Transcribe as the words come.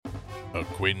a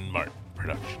Quinn Martin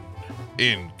production.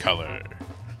 In color.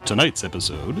 Tonight's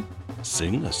episode,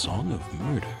 Sing a Song of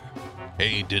Murder.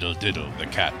 Hey Diddle Diddle, the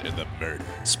Cat and the Murder.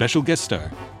 Special guest star,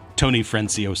 Tony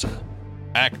Franciosa.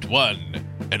 Act 1,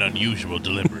 an unusual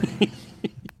delivery.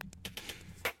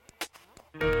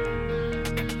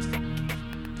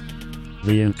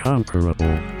 The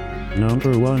Incomparable.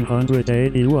 Number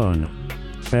 181.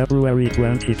 February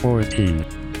 2014.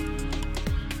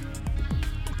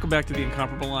 Welcome back to The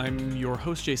Incomparable. I'm your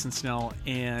host, Jason Snell,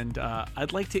 and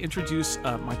I'd like to introduce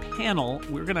my panel.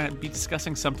 We're going to be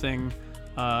discussing something,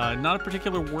 not a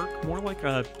particular work, more like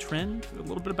a trend, a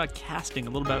little bit about casting, a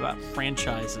little bit about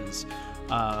franchises.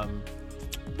 A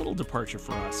little departure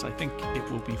for us. I think it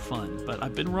will be fun, but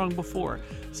I've been wrong before.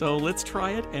 So let's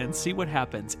try it and see what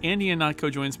happens. Andy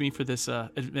Anatko joins me for this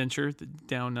adventure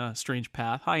down a strange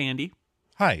path. Hi, Andy.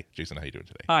 Hi, Jason. How you doing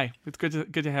today? Hi. It's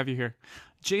good to have you here.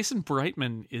 Jason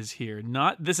Brightman is here.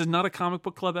 This is not a comic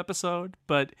book club episode,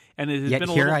 but it has been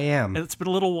here I am. It's been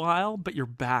a little while, but you're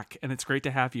back, and it's great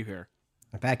to have you here.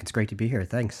 I'm back. It's great to be here.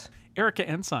 Thanks. Erica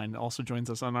Ensign also joins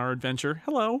us on our adventure.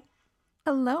 Hello.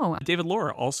 Hello. David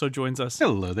Laura also joins us.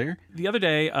 Hello there. The other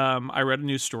day, I read a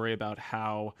news story about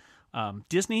how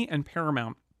Disney and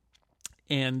Paramount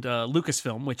and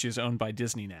Lucasfilm, which is owned by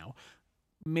Disney now,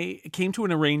 came to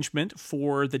an arrangement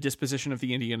for the disposition of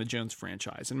the Indiana Jones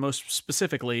franchise, and most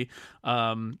specifically,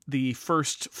 the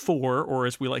first 4, or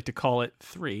as we like to call it,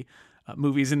 3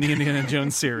 movies in the Indiana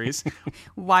Jones series.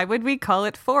 Why would we call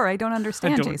it 4? I don't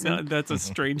understand, Jason. That's a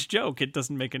strange joke. It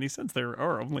doesn't make any sense. There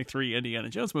are only 3 Indiana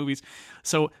Jones movies.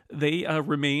 So they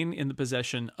remain in the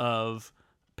possession of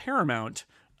Paramount.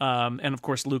 And of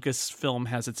course, Lucasfilm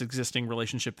has its existing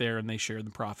relationship there, and they share the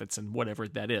profits and whatever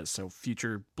that is. So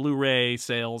future Blu-ray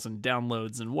sales and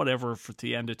downloads and whatever for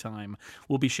the end of time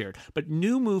will be shared. But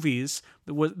new movies,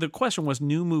 the question was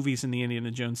new movies in the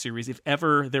Indiana Jones series. If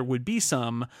ever there would be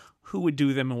some, who would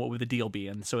do them and what would the deal be?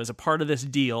 And so as a part of this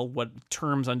deal, what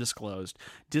terms undisclosed,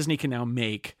 Disney can now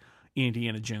make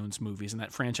Indiana Jones movies, and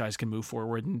that franchise can move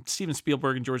forward. And Steven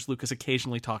Spielberg and George Lucas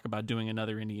occasionally talk about doing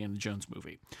another Indiana Jones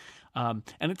movie. And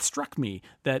it struck me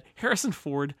that Harrison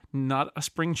Ford, not a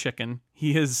spring chicken,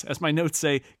 he is, as my notes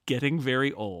say, getting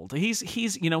very old. He's he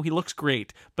looks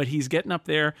great, but he's getting up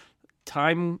there.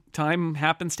 Time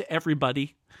happens to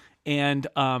everybody, and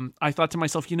I thought to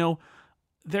myself,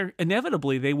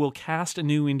 inevitably they will cast a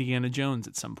new Indiana Jones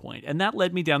at some point, and that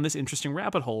led me down this interesting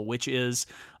rabbit hole, which is.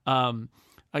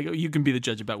 You can be the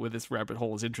judge about whether this rabbit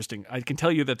hole is interesting. I can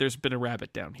tell you that there's been a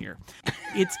rabbit down here.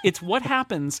 It's what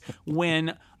happens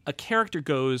when a character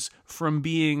goes from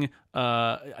being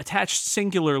attached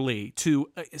singularly to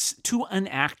an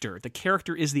actor. The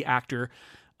character is the actor,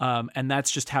 and that's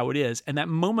just how it is. And that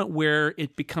moment where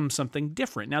it becomes something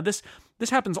different. Now, this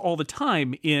happens all the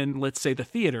time in, let's say, the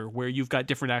theater, where you've got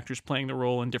different actors playing the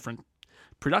role in different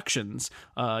productions,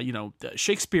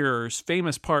 Shakespeare's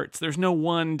famous parts. There's no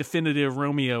one definitive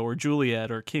Romeo or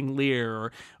Juliet or King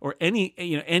Lear or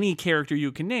any character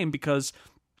you can name, because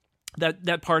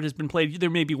that part has been played.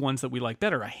 There may be ones that we like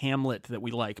better, a Hamlet that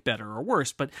we like better or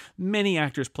worse, but many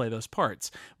actors play those parts.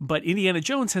 But Indiana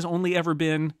Jones has only ever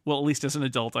been, well, at least as an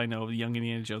adult, I know the young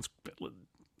Indiana Jones.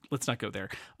 Let's not go there.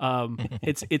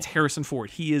 It's Harrison Ford.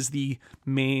 He is the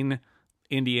main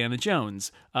Indiana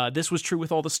Jones. This was true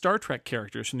with all the Star Trek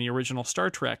characters from the original Star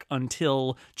Trek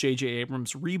until J.J.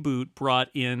 Abrams' reboot brought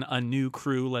in a new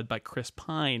crew led by Chris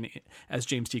Pine as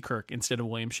James T. Kirk instead of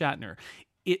William Shatner.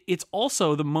 It's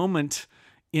also the moment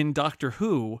in Doctor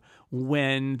Who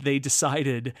when they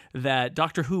decided that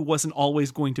Doctor Who wasn't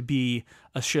always going to be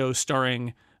a show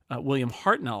starring William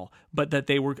Hartnell, but that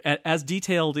they were, as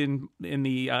detailed in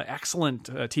the excellent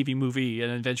TV movie An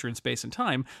Adventure in Space and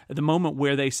Time, at the moment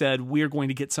where they said, we're going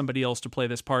to get somebody else to play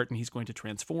this part and he's going to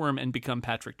transform and become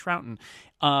Patrick Troughton.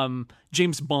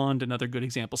 James Bond, another good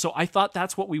example. So I thought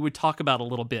that's what we would talk about a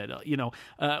little bit,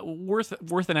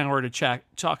 worth an hour to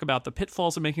talk about the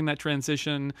pitfalls of making that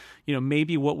transition,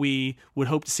 maybe what we would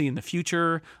hope to see in the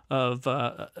future of,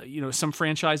 some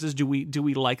franchises. Do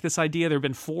we like this idea? There have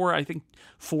been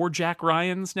 4 Jack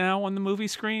Ryans now on the movie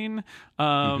screen.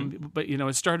 But,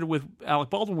 it started with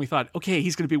Alec Baldwin. We thought, okay,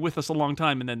 he's going to be with us a long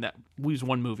time. And then that was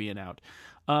one movie and out.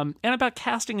 And about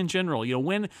casting in general,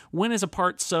 when is a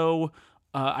part so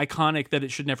iconic that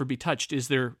it should never be touched?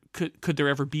 Could there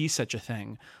ever be such a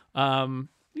thing?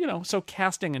 So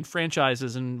casting and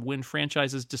franchises, and when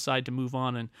franchises decide to move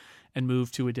on and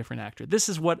move to a different actor. This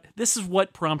is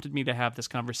what prompted me to have this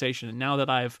conversation. And now that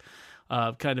I've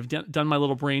kind of done my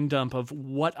little brain dump of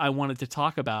what I wanted to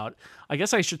talk about, I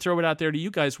guess I should throw it out there to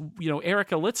you guys.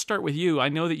 Erica, let's start with you. I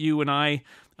know that you and I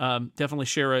definitely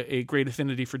share a great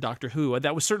affinity for Doctor Who.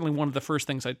 That was certainly one of the first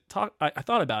things I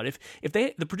thought about. If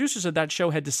the producers of that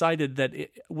show had decided that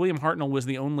William Hartnell was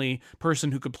the only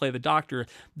person who could play the Doctor,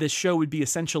 this show would be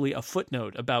essentially a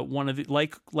footnote about one of the,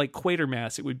 like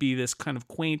Quatermass. It would be this kind of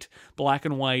quaint black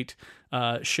and white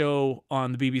show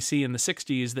on the BBC in the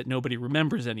 60s that nobody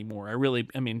remembers anymore.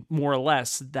 I mean, more or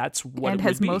less, that's what and it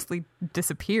has would be. Mostly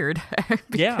disappeared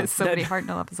because so many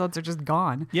Hartnell episodes are just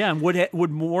gone. Yeah, and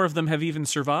would more of them have even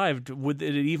survived? Would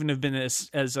it even have been as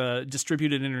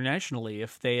distributed internationally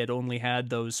if they had only had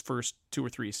those first 2 or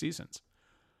 3 seasons?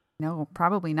 No,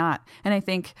 probably not. And I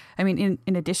think, in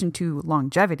addition to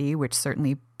longevity, which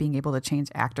certainly being able to change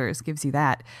actors gives you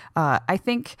that, I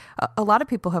think a lot of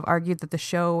people have argued that the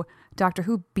show Doctor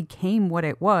Who became what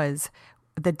it was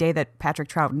the day that Patrick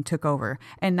Troughton took over,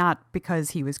 and not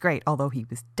because he was great, although he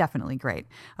was definitely great,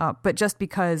 but just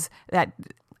because that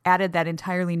added that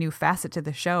entirely new facet to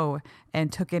the show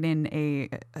and took it in a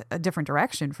different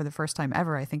direction for the first time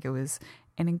ever. I think it was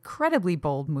an incredibly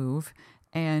bold move,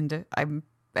 and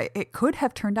it could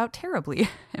have turned out terribly,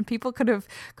 and people could have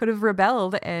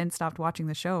rebelled and stopped watching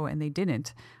the show, and they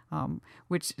didn't.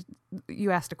 Which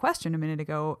you asked a question a minute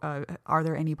ago. Are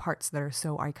there any parts that are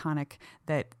so iconic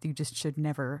that you just should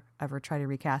never ever try to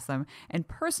recast them? And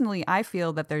personally, I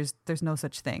feel that there's no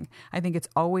such thing. I think it's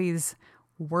always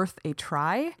worth a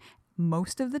try.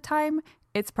 Most of the time,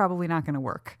 it's probably not going to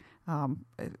work.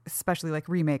 Especially like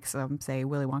remakes, say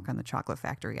Willy Wonka and the Chocolate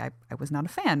Factory. I was not a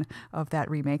fan of that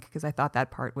remake because I thought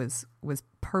that part was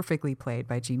perfectly played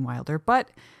by Gene Wilder, but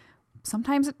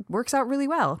sometimes it works out really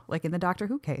well, like in the Doctor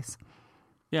Who case.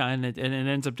 Yeah, and it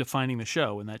ends up defining the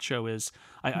show, and that show is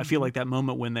I feel like that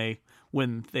moment when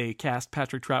they cast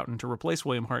Patrick Troughton to replace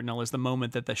William Hartnell is the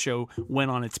moment that the show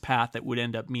went on its path that would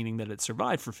end up meaning that it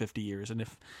survived for 50 years. And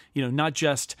if not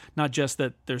just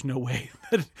that there's no way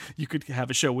that you could have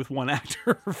a show with one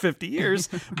actor for 50 years,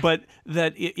 but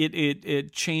that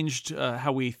it changed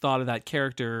how we thought of that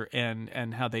character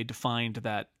and how they defined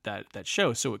that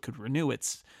show so it could renew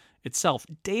itself.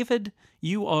 David,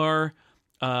 you are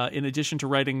in addition to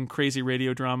writing crazy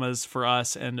radio dramas for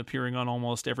us and appearing on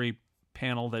almost every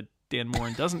panel that Dan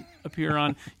Morin doesn't appear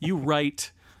on, you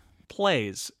write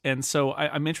plays. And so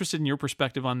I'm interested in your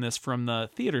perspective on this from the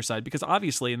theater side, because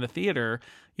obviously in the theater,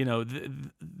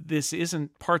 this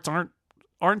parts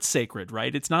aren't sacred,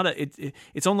 right? It's not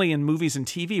it's only in movies and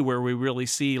TV where we really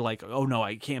see like, oh no,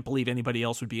 I can't believe anybody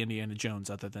else would be Indiana Jones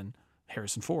other than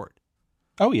Harrison Ford.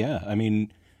 Oh yeah. I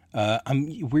mean,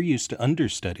 we're used to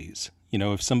understudies.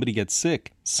 If somebody gets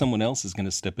sick, someone else is going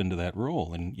to step into that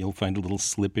role, and you'll find a little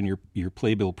slip in your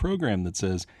playbill program that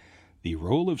says, the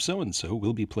role of so-and-so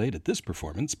will be played at this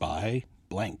performance by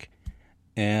blank.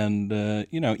 And,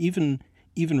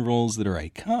 even roles that are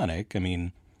iconic, I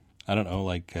mean, I don't know,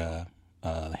 like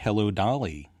Hello,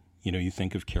 Dolly. You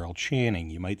think of Carol Channing,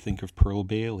 you might think of Pearl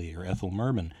Bailey or Ethel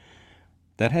Merman.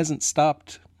 That hasn't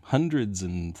stopped hundreds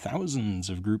and thousands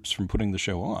of groups from putting the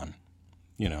show on,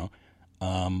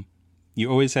 You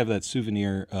always have that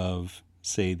souvenir of,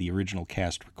 say, the original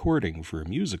cast recording for a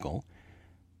musical,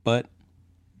 but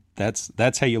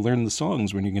that's how you learn the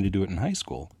songs when you're going to do it in high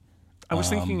school. I was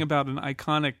thinking about an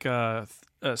iconic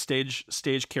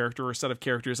stage character or set of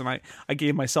characters, and I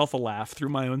gave myself a laugh through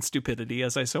my own stupidity,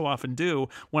 as I so often do,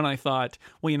 when I thought,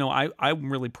 I'm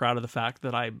really proud of the fact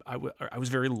that I was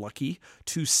very lucky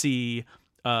to see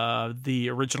the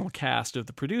original cast of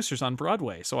The Producers on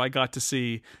Broadway. So I got to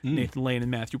see Nathan Lane and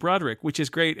Matthew Broderick, which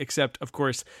is great, except, of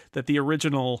course, that the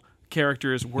original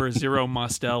characters were Zero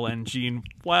Mostel and Gene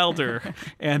Wilder.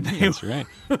 And that's right.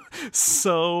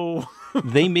 So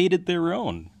they made it their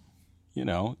own.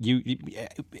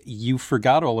 You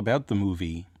forgot all about the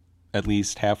movie at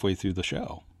least halfway through the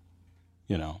show.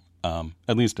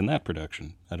 At least in that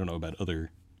production. I don't know about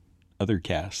other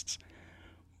casts.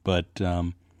 But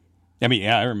I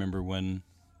remember when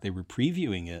they were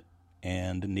previewing it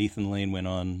and Nathan Lane went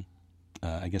on,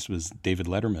 I guess it was David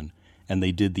Letterman, and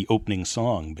they did the opening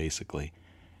song, basically.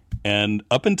 And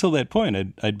up until that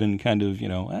point, I'd been kind of,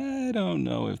 I don't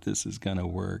know if this is going to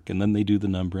work. And then they do the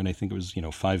number, and I think it was,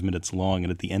 5 minutes long.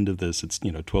 And at the end of this, it's,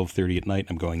 12:30 at night.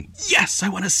 And I'm going, yes, I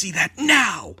want to see that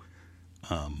now.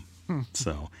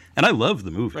 So, and I love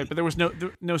the movie. Right, but there was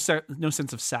no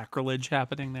sense of sacrilege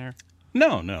happening there.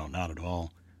 No, not at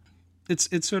all.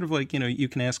 It's sort of like, you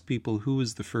can ask people who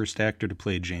was the first actor to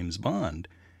play James Bond.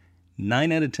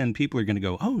 9 out of 10 people are going to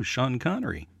go, oh, Sean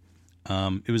Connery.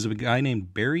 It was a guy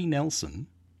named Barry Nelson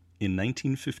in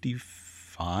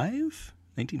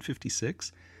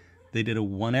 1956. They did a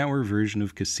 1-hour version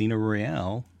of Casino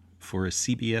Royale for a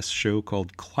CBS show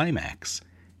called Climax.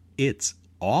 It's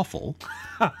awful.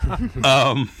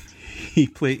 He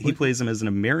plays him as an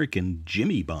American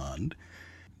Jimmy Bond.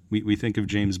 We think of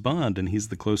James Bond, and he's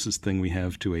the closest thing we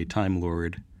have to a Time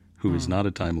Lord who is not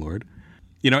a Time Lord.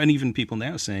 And even people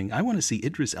now saying, I want to see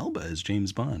Idris Elba as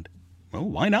James Bond. Well,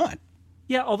 why not?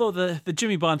 Yeah, although the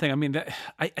Jimmy Bond thing, I mean,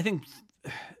 I think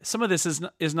some of this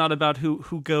is not about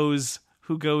who goes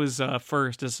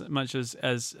first as much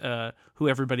as who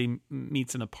everybody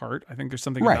meets in a part. I think there's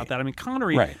something about that. I mean,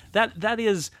 Connery, that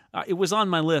is, it was on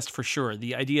my list for sure.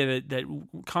 The idea that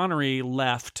Connery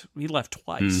left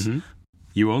twice. Mm-hmm.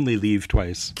 You only leave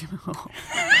twice.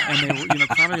 And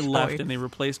Connery left, and they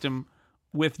replaced him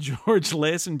with George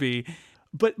Lazenby.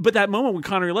 But that moment when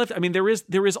Connery left, I mean, there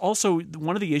is also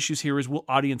one of the issues here is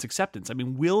audience acceptance. I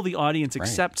mean, will the audience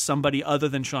accept somebody other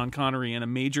than Sean Connery in a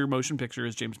major motion picture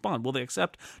as James Bond? Will they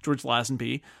accept George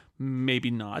Lazenby?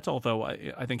 Maybe not. Although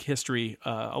I think history,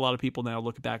 a lot of people now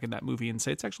look back at that movie and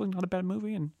say it's actually not a bad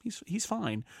movie, and he's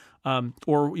fine.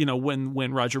 Or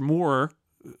when Roger Moore,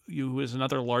 who is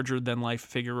another larger than life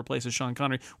figure, replaces Sean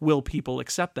Connery, will people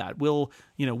accept that? Will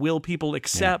people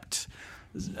accept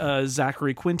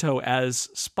Zachary Quinto as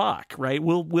Spock? Right?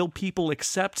 Will people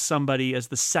accept somebody as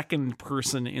the second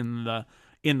person in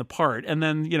the part? And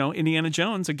then Indiana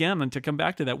Jones again, and to come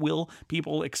back to that, will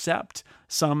people accept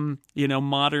some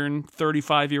modern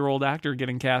 35-year-old actor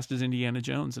getting cast as Indiana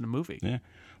Jones in a movie? Yeah.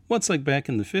 Well, it's like back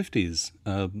in the 50s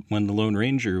when The Lone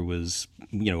Ranger was,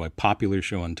 a popular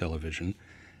show on television.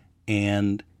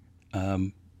 And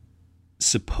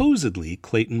supposedly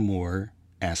Clayton Moore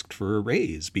asked for a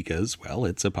raise because, well,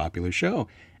 it's a popular show.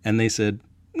 And they said,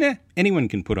 nah, anyone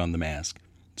can put on the mask.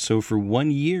 So for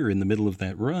 1 year in the middle of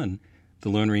that run, the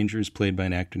Lone Ranger is played by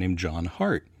an actor named John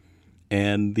Hart.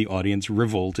 And the audience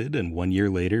revolted, and 1 year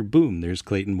later, boom, there's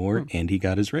Clayton Moore, and he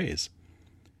got his raise.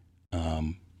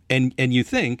 And you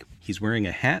think he's wearing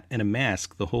a hat and a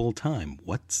mask the whole time.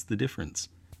 What's the difference?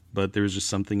 But there was just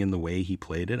something in the way he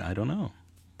played it. I don't know.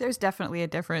 There's definitely a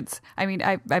difference. I mean,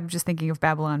 I'm just thinking of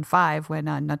Babylon 5 when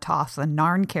Natoth, the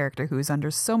Narn character, who's under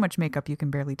so much makeup you can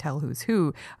barely tell who's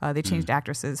who, they changed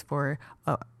actresses for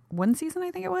one season,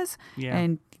 I think it was. Yeah.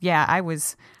 And yeah, I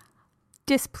was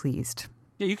displeased.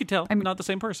 Yeah, you could tell. I'm not the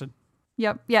same person.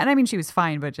 Yep. Yeah, and I mean, she was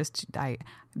fine, but just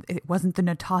it wasn't the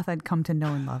Natoth I'd come to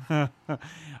know and love.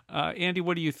 Andy,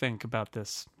 what do you think about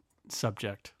this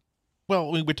subject?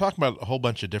 Well, we're talking about a whole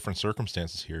bunch of different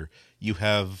circumstances here. You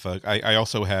have, I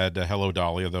also had Hello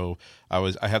Dolly, although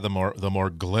I had the more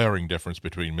glaring difference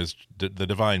between the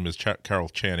divine Ms. Carol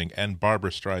Channing and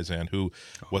Barbara Streisand, who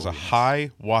was a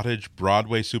high wattage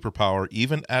Broadway superpower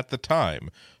even at the time.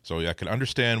 So I can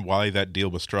understand why that deal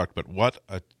was struck, but what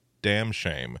a damn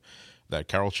shame that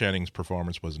Carol Channing's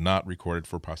performance was not recorded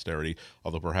for posterity,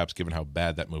 although perhaps given how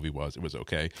bad that movie was, it was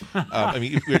okay. I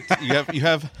mean, you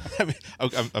have. I mean,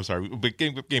 I'm sorry, but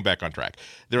getting back on track.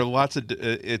 There are lots of.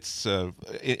 It's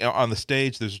on the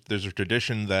stage. There's a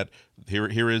tradition that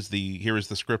here is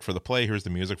the script for the play. Here's the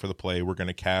music for the play. We're going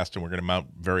to cast and we're going to mount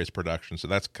various productions. So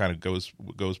that's kind of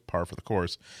goes par for the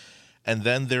course. And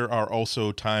then there are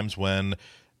also times when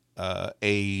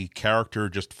a character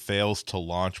just fails to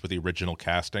launch with the original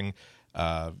casting.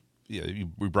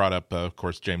 We brought up, of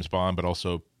course, James Bond, but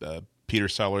also Peter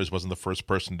Sellers wasn't the first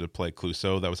person to play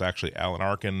Clouseau. That was actually Alan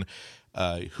Arkin.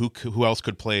 Who else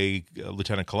could play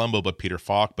Lieutenant Columbo but Peter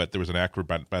Falk? But there was an actor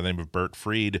by the name of Bert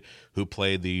Freed who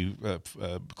played the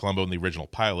Columbo in the original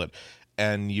pilot.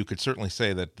 And you could certainly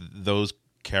say that those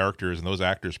characters and those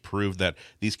actors proved that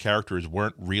these characters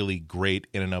weren't really great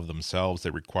in and of themselves. They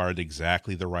required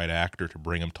exactly the right actor to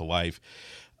bring them to life.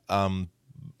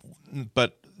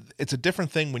 But it's a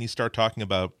different thing when you start talking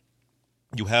about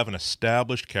you have an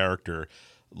established character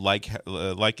like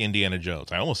Indiana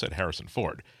Jones. I almost said Harrison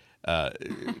Ford.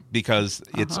 Because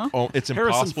it's impossible.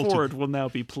 Harrison Ford will now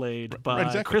be played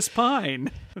by Chris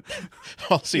Pine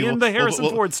in the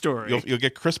Harrison Ford story. You'll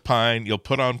get Chris Pine. You'll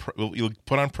put on the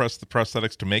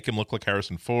prosthetics to make him look like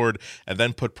Harrison Ford, and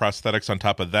then put prosthetics on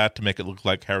top of that to make it look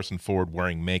like Harrison Ford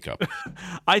wearing makeup.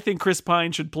 I think Chris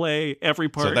Pine should play every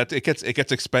part. So that it gets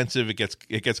expensive.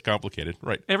 It gets complicated.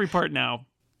 Right. Every part now.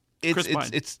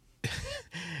 It's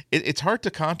hard to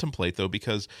contemplate though,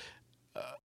 because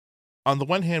on the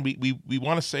one hand, we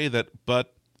want to say that,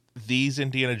 but these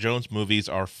Indiana Jones movies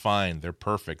are fine. They're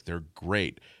perfect. They're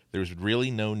great. There's really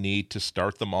no need to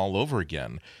start them all over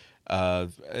again.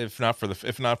 If not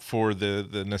for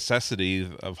the necessity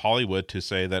of Hollywood to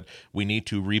say that we need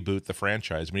to reboot the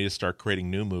franchise, we need to start creating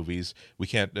new movies. We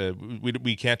can't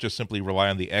just simply rely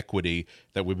on the equity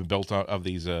that we've been built of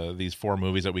these 4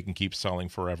 movies that we can keep selling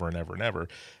forever and ever and ever.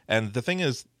 And the thing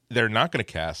is, they're not going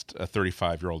to cast a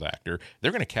 35-year-old actor.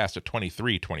 They're going to cast a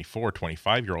 23, 24,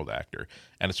 25-year-old actor.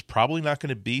 And it's probably not going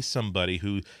to be somebody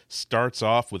who starts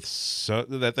off with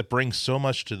that brings so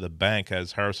much to the bank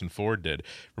as Harrison Ford did.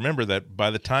 Remember that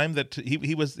by the time that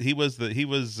he was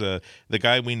the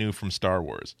guy we knew from Star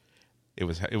Wars. It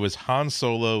was Han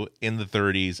Solo in the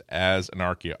 30s as an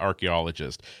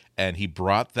archaeologist, and he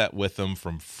brought that with him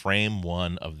from frame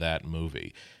one of that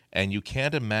movie. And you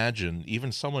can't imagine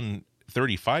even someone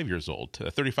 35 years old, a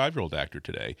 35-year-old actor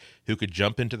today, who could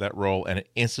jump into that role and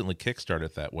instantly kickstart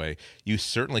it that way. You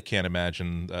certainly can't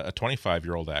imagine a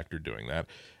 25-year-old actor doing that,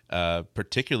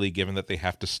 particularly given that they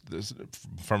have to,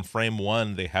 from frame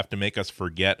one, they have to make us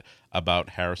forget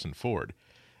about Harrison Ford.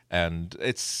 And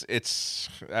it's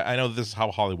I know this is how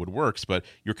Hollywood works, but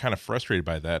you're kind of frustrated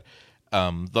by that.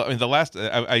 The last,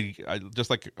 I just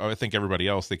like I think everybody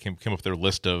else, they came up with their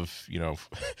list of,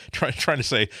 trying to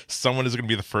say someone is going to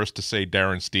be the first to say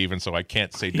Darren Stevens, so I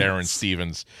can't say Darren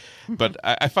Stevens. But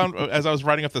I found as I was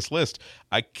writing up this list,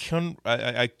 I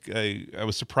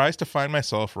was surprised to find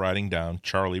myself writing down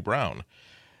Charlie Brown.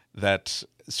 That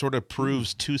sort of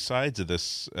proves two sides of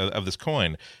this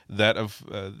coin. That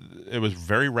it was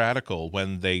very radical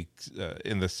when they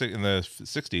in the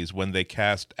 60s when they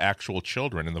cast actual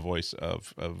children in the voice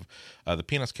of the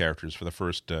Peanuts characters for the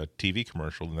first TV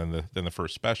commercial and then the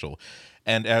first special.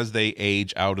 And as they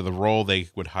age out of the role, they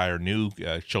would hire new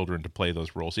children to play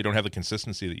those roles. So you don't have the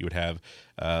consistency that you would have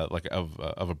like of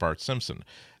a Bart Simpson.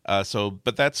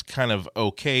 But that's kind of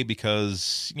okay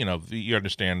because you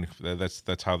understand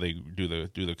that's how they do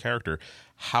the character.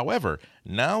 However,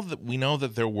 now that we know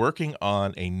that they're working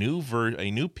on a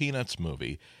new Peanuts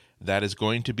movie that is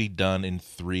going to be done in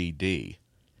 3D,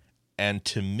 and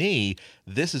to me,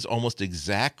 this is almost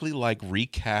exactly like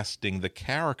recasting the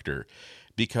character,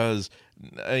 because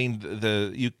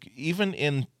even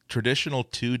in traditional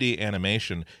 2D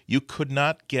animation, you could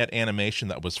not get animation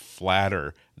that was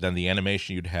flatter than the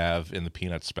animation you'd have in the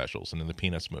Peanuts specials and in the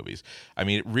Peanuts movies. I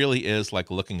mean, it really is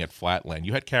like looking at Flatland.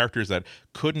 You had characters that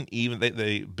couldn't even...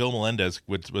 Bill Melendez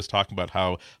was talking about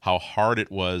how hard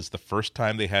it was the first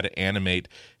time they had to animate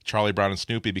Charlie Brown and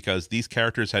Snoopy, because these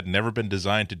characters had never been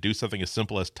designed to do something as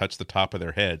simple as touch the top of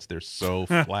their heads. They're so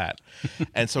flat.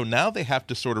 And so now they have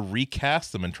to sort of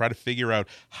recast them and try to figure out,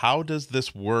 how does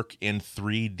this work in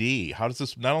 3D? How does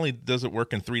this... Not only does it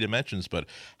work in 3 dimensions, but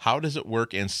how does it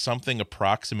work in something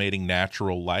approximating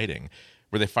natural lighting,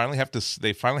 where they finally have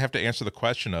to answer the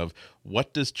question of,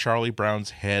 what does Charlie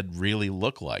Brown's head really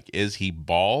look like? Is he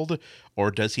bald,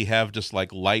 or does he have just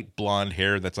like light blonde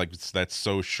hair that's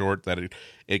so short that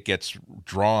it gets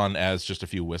drawn as just a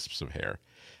few wisps of hair?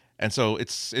 And so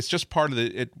it's just part of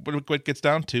what it gets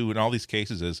down to in all these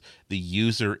cases is the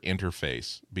user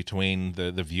interface between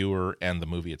the viewer and the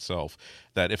movie itself.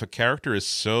 That if a character is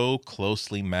so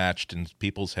closely matched in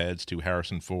people's heads to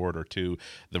Harrison Ford or to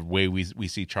the way we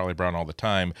see Charlie Brown all the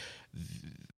time,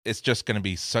 it's just going to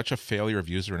be such a failure of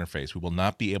user interface. We will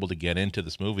not be able to get into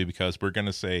this movie because we're going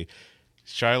to say,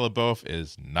 Shia LaBeouf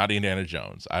is not Indiana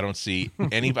Jones. I don't see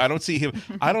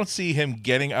him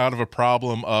getting out of a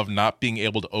problem of not being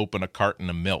able to open a carton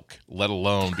of milk, let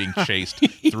alone being chased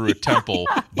through a temple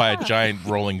by a giant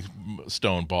rolling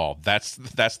stone ball. That's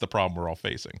the problem we're all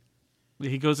facing.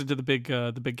 He goes into the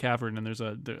big cavern, and there's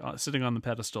sitting on the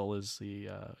pedestal is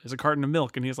a carton of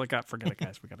milk, and he's like, forget it,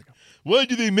 guys, we gotta go. Why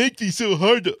do they make these so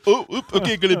hard to?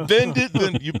 Okay, gonna bend it,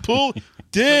 then you pull.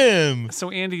 Damn. So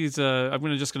Andy's, I'm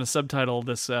gonna subtitle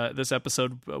this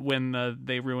episode when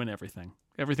they ruin everything.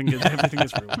 Everything is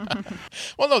ruined.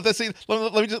 Well, no,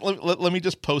 let me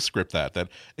just postscript that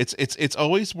it's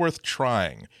always worth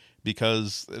trying.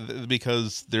 Because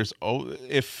there's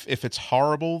if it's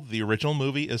horrible, the original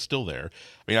movie is still there.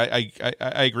 I mean,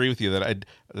 I agree with you that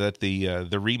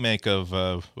the remake of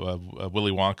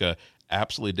Willy Wonka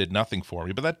absolutely did nothing for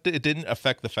me, but it didn't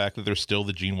affect the fact that there's still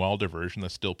the Gene Wilder version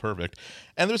that's still perfect,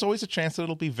 and there's always a chance that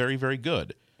it'll be very, very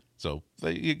good. So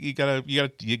you gotta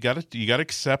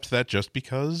accept that just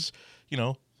because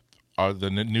the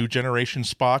new generation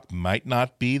Spock might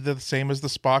not be the same as the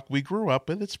Spock we grew up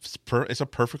with. It's a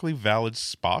perfectly valid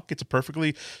Spock. It's a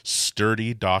perfectly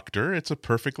sturdy Doctor. It's a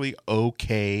perfectly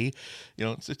okay.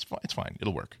 It's fine.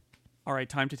 It'll work. All right,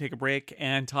 time to take a break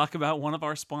and talk about one of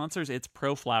our sponsors. It's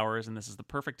ProFlowers, and this is the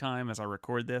perfect time as I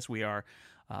record this. We are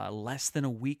less than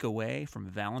a week away from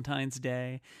Valentine's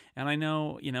Day, and I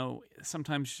know,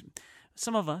 sometimes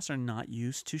some of us are not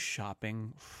used to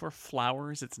shopping for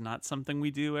flowers. It's not something we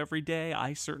do every day.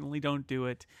 I certainly don't do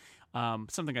it.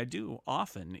 something I do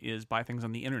often is buy things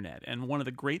on the internet. And one of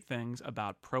the great things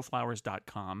about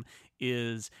proflowers.com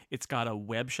is it's got a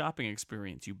web shopping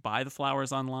experience. You buy the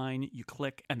flowers online, you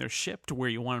click, and they're shipped where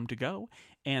you want them to go,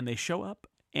 and they show up.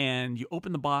 And you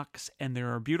open the box, and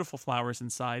there are beautiful flowers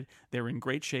inside. They're in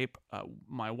great shape.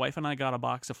 My wife and I got a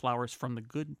box of flowers from the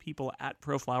good people at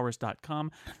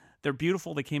proflowers.com. They're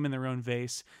beautiful. They came in their own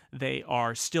vase. They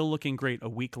are still looking great a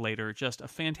week later. Just a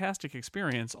fantastic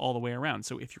experience all the way around.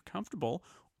 So if you're comfortable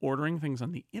ordering things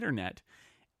on the internet,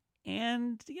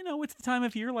 and it's the time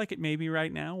of year like it may be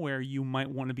right now where you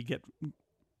might want to be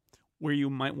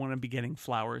getting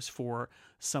flowers for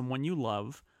someone you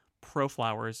love,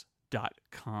 proflowers.com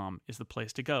is the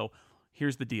place to go.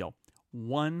 Here's the deal.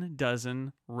 1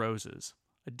 dozen roses,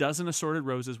 a dozen assorted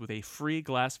roses with a free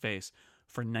glass vase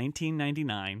for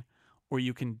 $19.99, or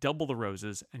you can double the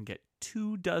roses and get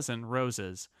 2 dozen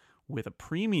roses with a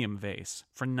premium vase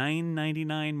for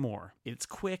 $9.99 more. It's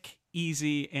quick,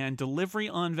 easy, and delivery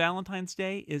on Valentine's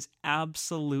Day is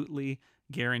absolutely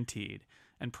guaranteed.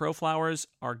 And ProFlowers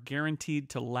are guaranteed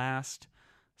to last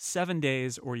 7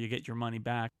 days or you get your money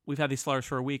back. We've had these flowers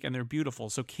for a week and they're beautiful.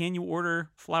 So can you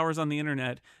order flowers on the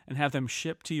internet and have them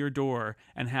shipped to your door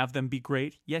and have them be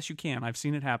great? Yes, you can. I've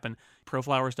seen it happen.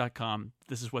 Proflowers.com.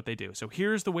 This is what they do. So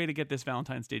here's the way to get this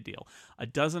Valentine's Day deal. A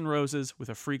dozen roses with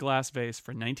a free glass vase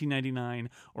for $19.99,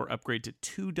 or upgrade to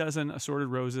 2 dozen assorted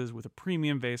roses with a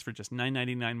premium vase for just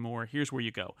 $9.99 more. Here's where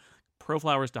you go.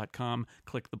 Proflowers.com,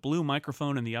 click the blue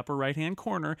microphone in the upper right-hand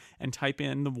corner and type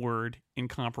in the word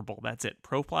incomparable. That's it.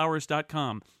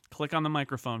 Proflowers.com. Click on the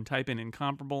microphone, type in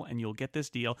incomparable, and you'll get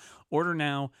this deal. Order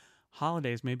now.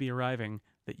 Holidays may be arriving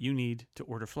that you need to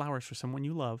order flowers for someone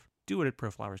you love. Do it at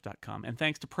proflowers.com. And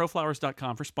thanks to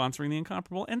proflowers.com for sponsoring the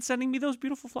incomparable and sending me those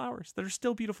beautiful flowers that are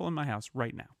still beautiful in my house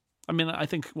right now. I mean, I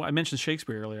think I mentioned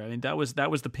Shakespeare earlier. I mean, that was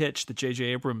the pitch that J.J.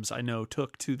 Abrams, I know,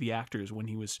 took to the actors when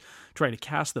he was trying to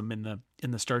cast them in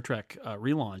the Star Trek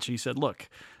relaunch. He said, "Look,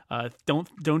 don't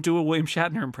do a William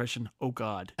Shatner impression. Oh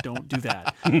God, don't do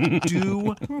that.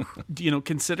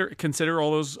 Consider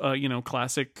all those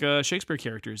classic Shakespeare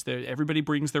characters. Everybody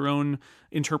brings their own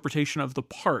interpretation of the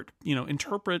part.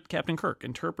 Interpret Captain Kirk,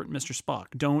 interpret Mr. Spock.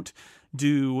 Don't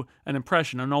do an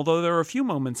impression." And although there are a few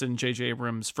moments in J.J.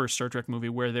 Abrams' first Star Trek movie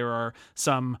where there are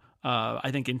some,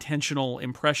 I think, intentional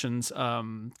impressions.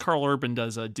 Carl Urban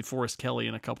does a DeForest Kelley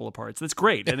in a couple of parts. That's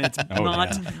great, and it's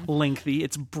not lengthy.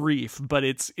 It's brief, but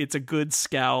it's a good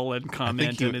scowl and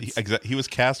comment. He was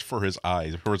cast for his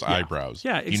eyes, for his eyebrows.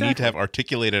 Yeah, exactly. You need to have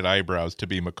articulated eyebrows to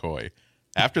be McCoy.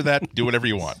 After that, do whatever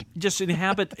you want. Just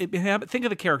inhabit. Think of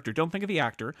the character. Don't think of the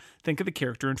actor. Think of the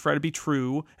character and try to be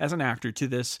true as an actor to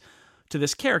this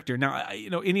character. Now,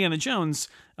 Indiana Jones,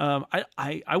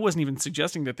 I wasn't even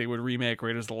suggesting that they would remake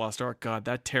Raiders of the Lost Ark. God,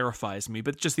 that terrifies me.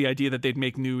 But just the idea that they'd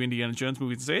make new Indiana Jones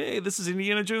movies and say, hey, this is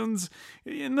Indiana Jones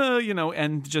in the,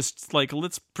 and just like,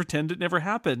 let's pretend it never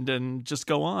happened and just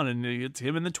go on. And it's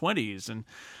him in the 20s. And,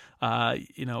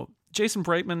 Jason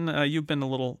Brightman, you've been a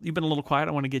little quiet.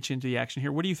 I want to get you into the action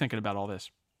here. What are you thinking about all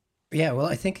this? Yeah, well,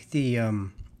 I think the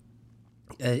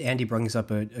Andy brings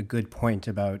up a good point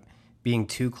about being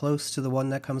too close to the one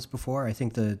that comes before. I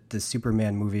think the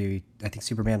Superman movie,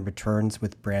 Superman Returns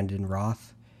with Brandon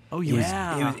Roth. Oh,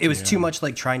 yeah. It was too much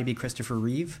like trying to be Christopher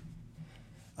Reeve.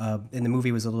 And the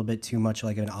movie was a little bit too much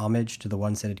like an homage to the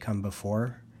ones that had come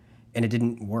before. And it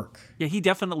didn't work. Yeah, he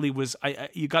definitely was.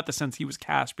 You got the sense he was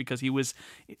cast because he was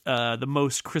the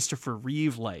most Christopher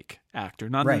Reeve-like actor.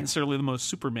 Not necessarily the most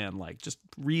Superman-like, just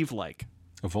Reeve-like.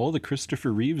 Of all the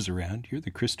Christopher Reeves around, you're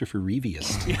the Christopher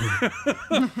Reeviest.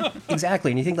 Exactly.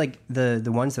 And you think like the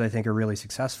ones that I think are really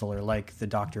successful are like the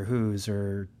Doctor Who's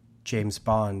or James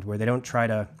Bond, where they don't try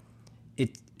to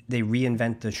they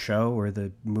reinvent the show or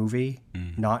the movie,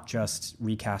 not just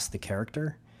recast the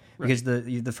character. Right. Because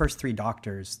the first 3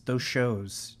 Doctors, those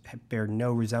shows bear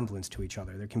no resemblance to each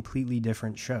other. They're completely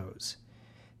different shows.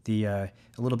 A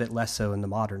little bit less so in the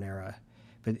modern era.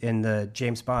 But in the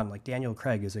James Bond, like Daniel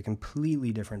Craig is a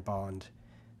completely different Bond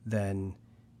than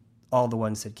all the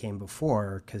ones that came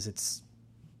before, because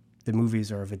the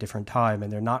movies are of a different time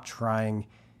and they're not trying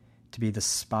to be the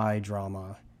spy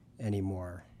drama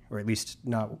anymore, or at least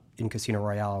not in Casino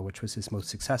Royale, which was his most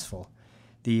successful.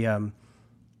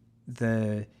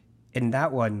 In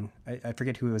that one, I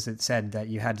forget who it was that said that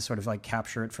you had to sort of like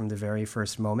capture it from the very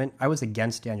first moment. I was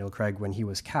against Daniel Craig when he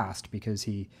was cast because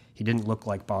he didn't look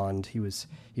like Bond. He was,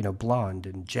 blonde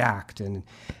and jacked. And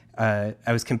I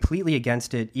was completely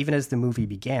against it even as the movie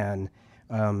began.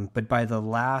 But by the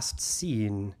last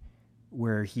scene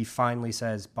where he finally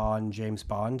says Bond, James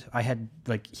Bond, I had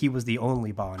he was the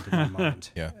only Bond in my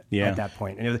mind at that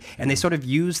point. And they sort of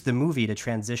used the movie to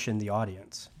transition the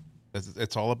audience.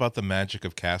 It's all about the magic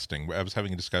of casting. I was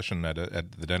having a discussion at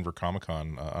the Denver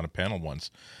Comic-Con on a panel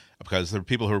once, because there are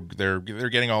people who they're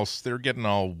getting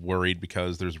all worried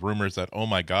because there's rumors that, oh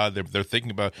my God, they're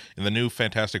thinking about, in the new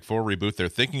Fantastic Four reboot, they're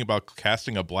thinking about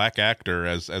casting a black actor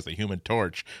as the Human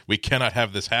Torch. We cannot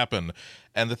have this happen.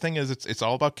 And the thing is, it's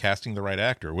all about casting the right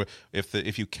actor.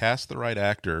 If you cast the right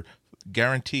actor,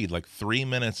 guaranteed, 3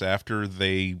 minutes after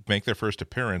they make their first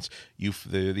appearance,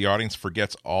 the audience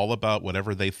forgets all about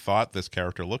whatever they thought this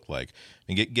character looked like.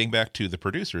 And getting back to the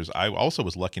producers, I also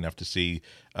was lucky enough to see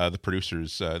the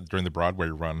producers during the Broadway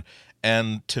run.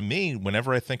 And to me,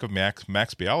 whenever I think of Max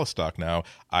Bialystock now,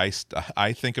 I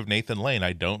think of Nathan Lane.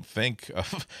 I don't think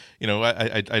of,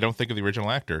 I don't think of the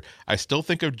original actor. I still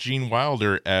think of Gene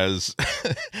Wilder as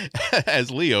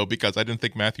as Leo, because I didn't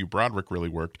think Matthew Broderick really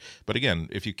worked. But again,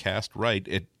 if you cast right,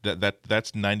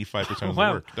 that's 95% of the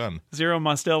work done. Zero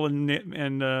Mostel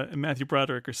and Matthew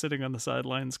Broderick are sitting on the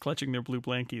sidelines clutching their blue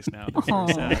blankies now.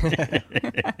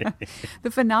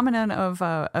 The phenomenon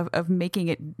of making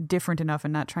it different enough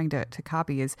and not trying to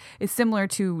copy is similar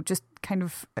to, just kind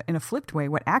of in a flipped way,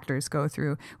 what actors go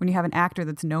through. When you have an actor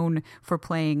that's known for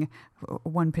playing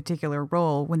one particular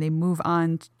role, when they move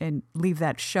on and leave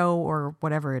that show or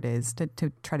whatever it is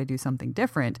to try to do something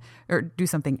different or do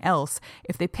something else,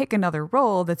 if they pick another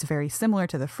role that's very similar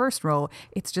to the first role,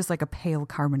 it's just like a pale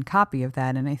carbon copy of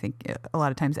that. And I think a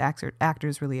lot of times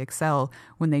actors really excel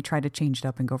when they try to change it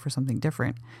up and go for something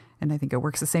different. And I think it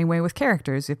works the same way with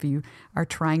characters. If you are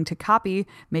trying to copy,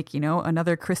 make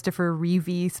another Christopher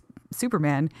Reeve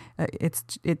Superman, it's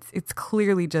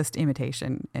clearly just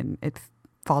imitation, and it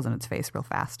falls on its face real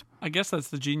fast. I guess that's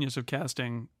the genius of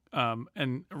casting.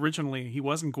 And originally he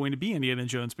wasn't going to be Indiana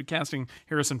Jones, but casting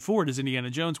Harrison Ford as Indiana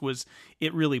Jones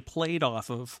it really played off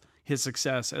of his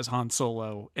success as Han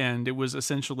Solo, and it was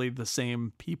essentially the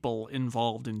same people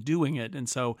involved in doing it. And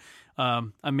so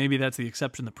maybe that's the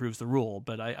exception that proves the rule,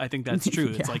 but I think that's true.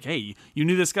 Yeah. It's like, hey, you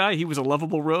knew this guy, he was a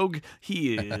lovable rogue,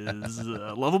 he is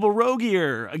a lovable rogue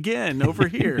here again over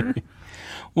here.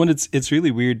 Well, it's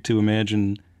really weird to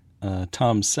imagine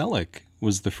Tom Selleck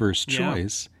was the first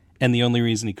choice. And the only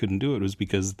reason he couldn't do it was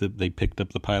because they picked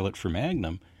up the pilot for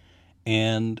Magnum.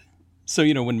 And so,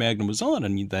 when Magnum was on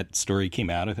and that story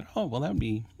came out, I thought, oh, well, that'd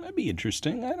be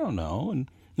interesting. I don't know. And,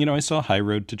 I saw High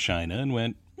Road to China and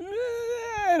went,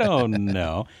 I don't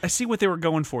know. I see what they were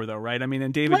going for, though, right? I mean,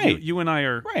 and David, right. you and I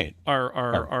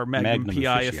are Magnum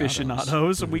P.I.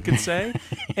 aficionados, we could say.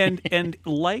 and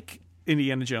like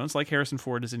Indiana Jones, like Harrison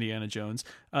Ford is Indiana Jones,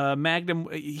 Magnum,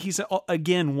 he's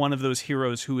again one of those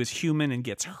heroes who is human and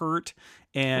gets hurt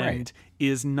and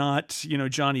is not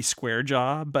Johnny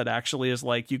Squarejaw, but actually is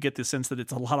you get the sense that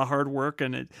it's a lot of hard work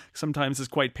and it sometimes is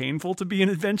quite painful to be an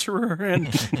adventurer,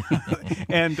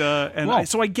 and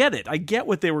so I get it. I get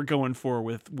what they were going for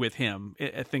with him,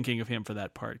 thinking of him for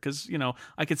that part, because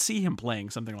I could see him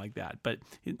playing something like that, but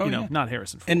not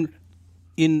Harrison Ford.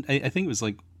 And I think it was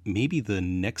maybe the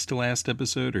next to last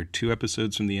episode or 2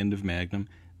 episodes from the end of Magnum,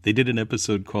 they did an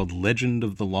episode called Legend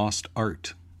of the Lost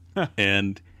Art.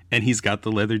 and he's got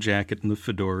the leather jacket and the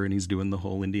fedora and he's doing the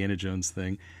whole Indiana Jones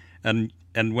thing. And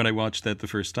when I watched that the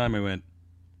first time, I went,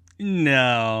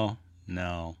 no.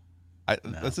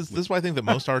 This is why I think that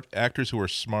most actors who are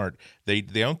smart, they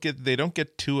don't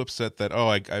get too upset that, oh,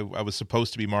 I was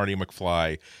supposed to be Marty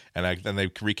McFly and then they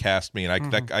recast me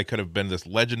and I could have been this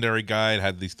legendary guy and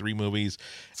had these 3 movies.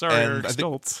 Sorry, Eric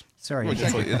Stoltz. Sorry,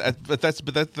 exactly.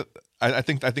 I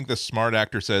think the smart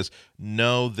actor says,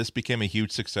 no, this became a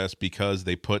huge success because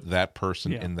they put that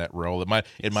person in that role. It might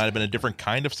have been a different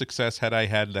kind of success had I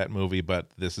had that movie, but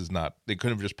this is not. They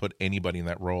couldn't have just put anybody in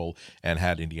that role and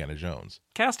had Indiana Jones.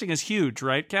 Casting is huge,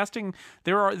 right? Casting.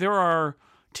 There are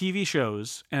TV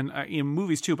shows and in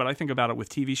movies too, but I think about it with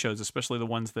TV shows, especially the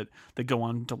ones that go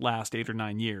on to last 8 or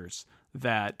 9 years.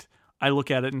 That I look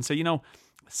at it and say,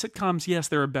 sitcoms, yes,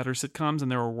 there are better sitcoms and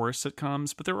there are worse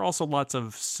sitcoms, but there are also lots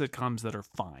of sitcoms that are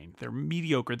fine. They're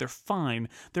mediocre. They're fine.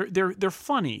 They're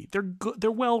funny. They're good.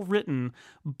 They're well written.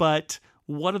 But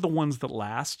what are the ones that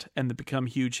last and that become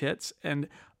huge hits? And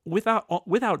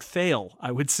without fail,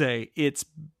 I would say it's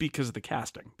because of the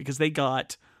casting, because they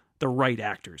got the right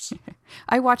actors.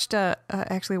 I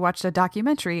actually watched a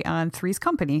documentary on Three's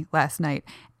Company last night,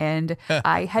 and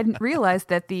I hadn't realized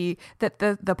that the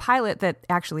pilot that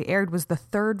actually aired was the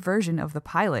 3rd version of the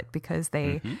pilot, because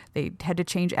they had to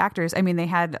change actors. I mean, they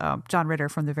had John Ritter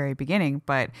from the very beginning,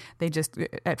 but they just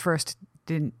at first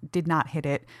did not hit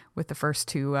it with the first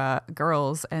two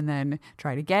girls, and then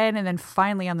tried again, and then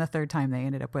finally on the third time they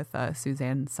ended up with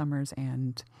Suzanne Summers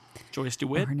and Joyce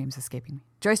DeWitt. her name's escaping me.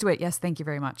 Joyce DeWitt. Yes, thank you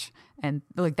very much. And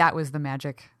like that was the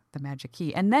magic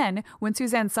key. And then when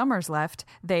Suzanne Summers left,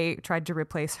 they tried to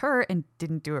replace her and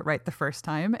didn't do it right the first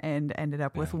time, and ended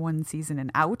up with one season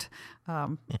and out,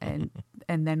 and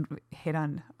then hit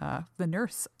on the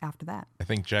nurse after that. I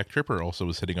think Jack Tripper also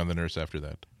was hitting on the nurse after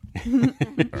that.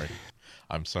 All right.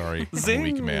 I'm sorry. I'm a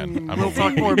weak man. We'll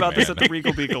talk more about this at the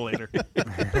Regal Beagle later.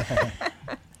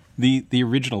 The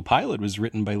original pilot was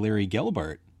written by Larry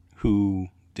Gelbart, who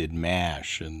did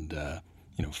MASH and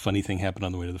Funny Thing Happened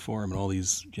on the Way to the Forum and all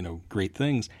these great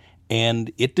things,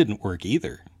 and it didn't work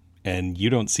either. And you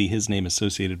don't see his name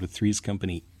associated with Three's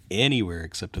Company anywhere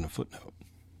except in a footnote.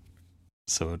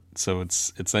 So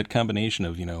it's that combination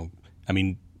of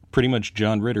pretty much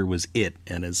John Ritter was it,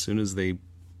 and as soon as they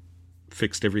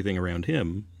fixed everything around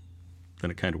him, then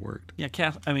it kind of worked. Yeah,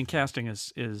 casting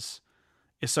is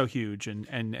so huge,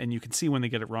 and you can see when they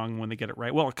get it wrong and when they get it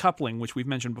right. Well, Coupling, which we've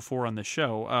mentioned before on this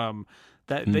show,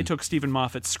 they took Stephen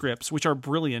Moffat's scripts, which are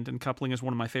brilliant, and Coupling is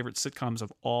one of my favorite sitcoms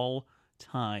of all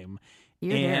time.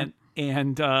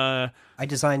 And I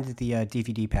designed the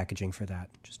DVD packaging for that.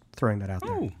 Just throwing that out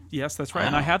there. Oh, yes, that's right.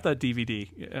 And I have that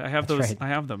DVD. I have those. Right. I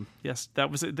have them. Yes, that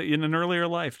was in an earlier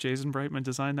life. Jason Brightman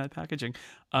designed that packaging,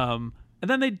 and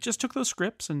then they just took those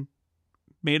scripts and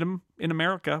made them in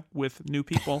America with new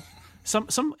people.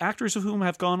 Some actors of whom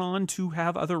have gone on to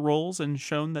have other roles and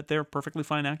shown that they're perfectly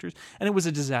fine actors. And it was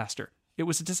a disaster.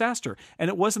 And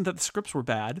it wasn't that the scripts were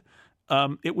bad.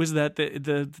 It was that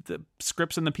the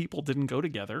scripts and the people didn't go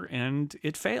together, and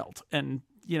it failed. And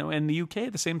in the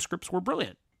UK, the same scripts were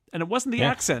brilliant. And it wasn't the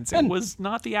accents. It was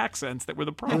not the accents that were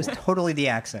the problem. It was totally the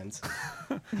accents.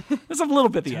 It was a little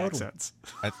bit the accents.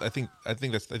 I think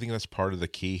that's part of the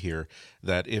key here.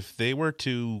 That if they were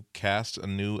to cast a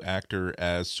new actor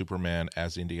as Superman,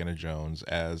 as Indiana Jones,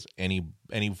 as any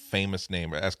famous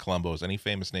name, as Columbo, as any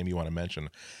famous name you want to mention,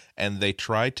 and they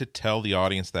tried to tell the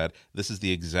audience that this is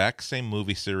the exact same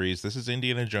movie series, this is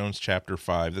Indiana Jones Chapter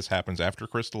 5, this happens after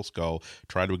Crystal Skull,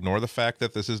 try to ignore the fact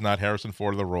that this is not Harrison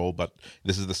Ford of the role, but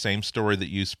this is the same story that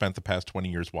you spent the past 20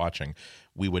 years watching,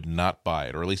 we would not buy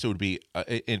it, or at least it'd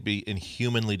be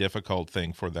inhumanly difficult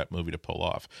thing for that movie to pull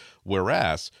off.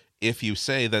 Whereas if you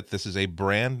say that this is we're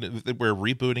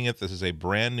rebooting it, this is a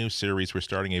brand new series, we're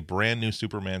starting a brand new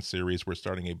Superman series, we're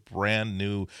starting a brand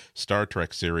new Star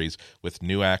Trek series with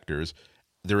new actors,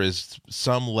 there is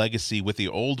some legacy with the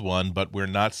old one, but we're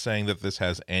not saying that this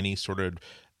has any sort of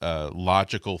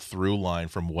logical through line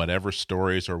from whatever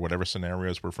stories or whatever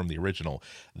scenarios were from the original.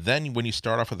 Then when you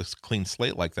start off with a clean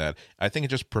slate like that, I think it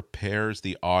just prepares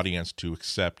the audience to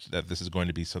accept that this is going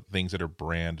to be some things that are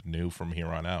brand new from here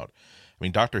on out. I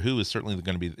mean, Doctor Who is certainly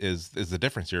going to be is the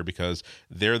difference here, because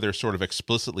they're sort of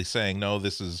explicitly saying, no,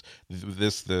 the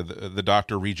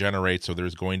Doctor regenerates, so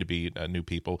there's going to be new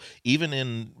people. Even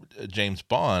in James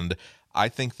Bond, I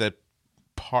think that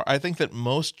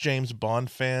most James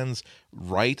Bond fans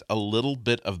write a little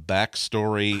bit of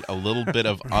backstory, a little bit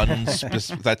of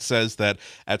that says that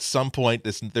at some point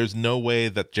there's no way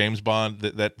that James Bond,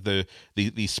 that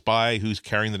the spy who's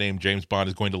carrying the name James Bond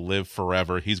is going to live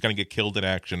forever. He's going to get killed in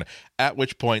action. At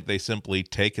which point they simply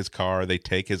take his car, they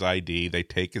take his ID, they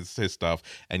take his stuff,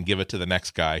 and give it to the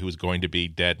next guy who's going to be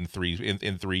dead in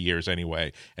 3 years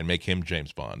anyway, and make him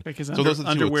James Bond. Like his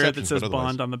underwear that says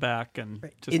Bond on the back, and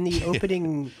just... in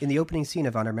the opening scene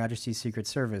of On Her Majesty's Secret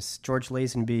Service, George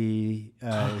Lazenby,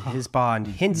 his Bond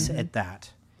hints at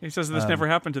that. He says this never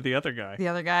happened to the other guy. The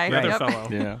other guy, the other fellow.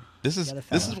 Yeah. This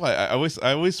is why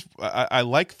I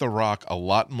like The Rock a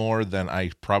lot more than I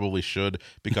probably should,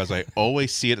 because I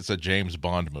always see it as a James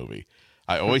Bond movie.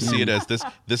 I always see it as this.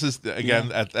 This is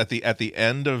again at the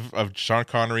end of Sean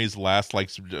Connery's last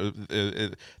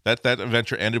that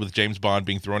adventure ended with James Bond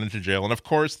being thrown into jail, and of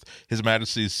course His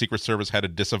Majesty's Secret Service had to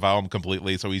disavow him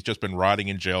completely, so he's just been rotting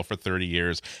in jail for 30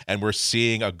 years, and we're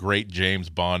seeing a great James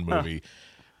Bond movie.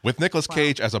 With Nicolas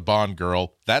Cage as a Bond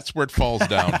girl, that's where it falls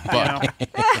down. But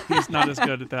he's not as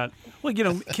good at that. Well,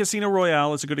 Casino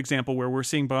Royale is a good example where we're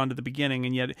seeing Bond at the beginning,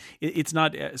 and yet it's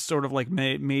not sort of like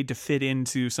made to fit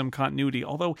into some continuity.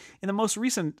 Although in the most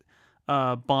recent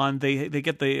Bond, they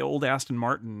get the old Aston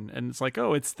Martin, and it's like,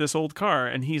 oh, it's this old car,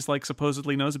 and he's like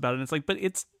supposedly knows about it. And it's like, but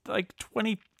it's like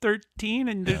 20 13,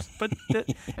 and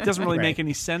it doesn't really make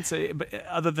any sense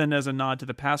other than as a nod to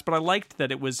the past. But I liked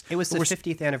that it was the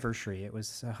 50th anniversary. It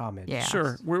was a homage. Yeah.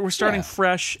 Sure, we're starting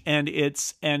fresh, and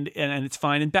it's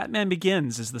fine. And Batman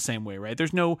Begins is the same way, right?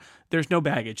 There's no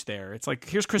baggage there. It's like,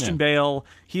 here's Christian Bale,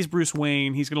 he's Bruce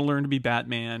Wayne, he's going to learn to be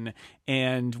Batman,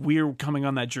 and we're coming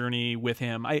on that journey with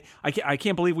him. I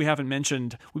can't believe we haven't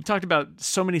mentioned. We've talked about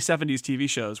so many 70s TV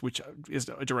shows, which is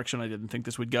a direction I didn't think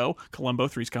this would go. Columbo,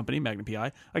 Three's Company, Magnum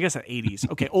P.I. I guess at 80s.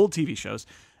 Okay, old TV shows.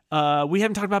 We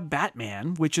haven't talked about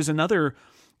Batman, which is another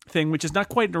thing, which is not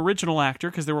quite an original actor,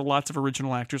 because there were lots of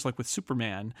original actors like with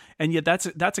Superman, and yet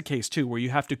that's a case too where you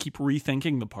have to keep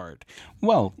rethinking the part.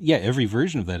 Well, yeah, every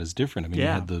version of that is different. I mean, you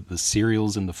had the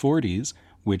serials in the 40s,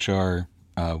 which are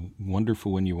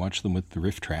wonderful when you watch them with the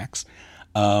riff tracks.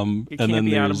 It can't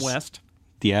be Adam West.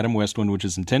 The Adam West one, which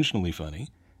is intentionally funny.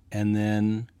 And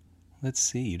then, let's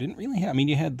see, you didn't really have... I mean,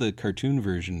 you had the cartoon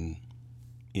version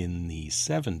in the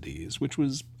 70s, which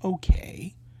was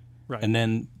okay. Right. And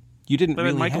then you didn't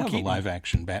really have a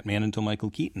live-action Batman until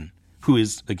Michael Keaton, who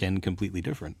is, again, completely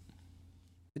different.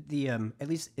 At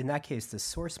least in that case, the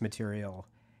source material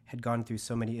had gone through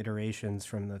so many iterations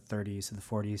from the 30s to the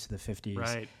 40s to the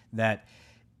 50s that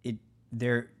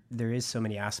there is so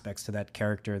many aspects to that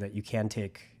character that you can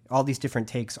take. All these different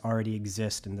takes already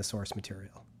exist in the source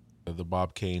material. The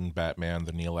Bob Kane Batman,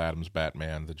 the Neil Adams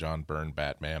Batman, the John Byrne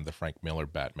Batman, the Frank Miller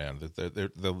Batman.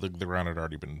 The ground had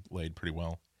already been laid pretty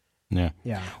well. Yeah.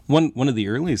 One of the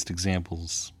earliest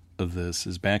examples of this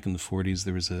is back in the 40s.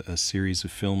 There was a series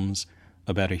of films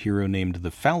about a hero named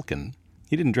the Falcon.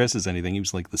 He didn't dress as anything. He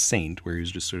was like the Saint, where he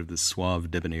was just sort of this suave,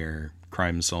 debonair,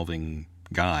 crime-solving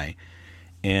guy.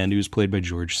 And he was played by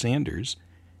George Sanders.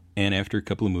 And after a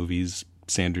couple of movies,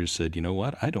 Sanders said, you know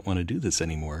what, I don't want to do this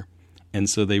anymore. And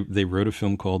so they wrote a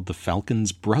film called The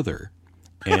Falcon's Brother.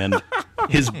 And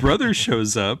his brother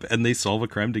shows up, and they solve a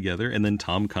crime together, and then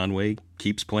Tom Conway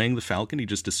keeps playing the Falcon. He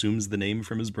just assumes the name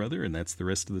from his brother, and that's the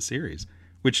rest of the series.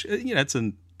 Which, it's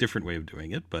a different way of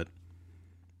doing it, but...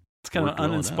 It's kind of an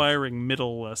uninspiring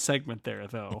middle segment there,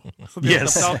 though. So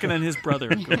yes. The Falcon and his brother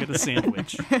go get a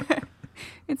sandwich.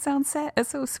 It sounds sad.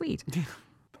 It's so sweet.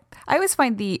 I always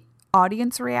find the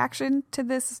audience reaction to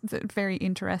this very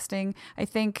interesting. I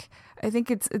think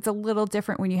it's a little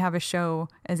different when you have a show,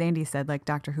 as Andy said, like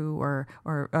Doctor Who or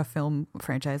a film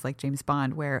franchise like James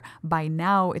Bond, where by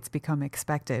now it's become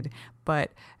expected.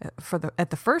 But at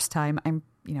the first time,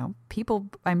 people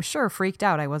I'm sure freaked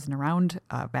out. I wasn't around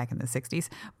back in the 60s,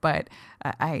 but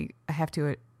I have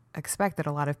to expect that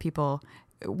a lot of people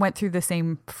went through the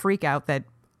same freak out that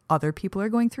other people are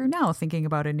going through now, thinking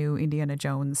about a new Indiana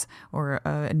Jones or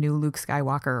a new Luke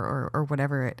Skywalker or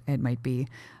whatever it might be.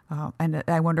 And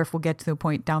I wonder if we'll get to the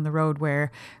point down the road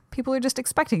where people are just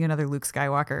expecting another Luke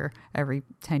Skywalker every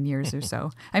 10 years or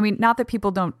so. I mean, not that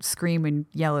people don't scream and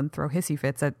yell and throw hissy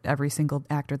fits at every single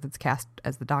actor that's cast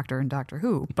as the Doctor in Doctor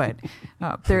Who, but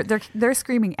they're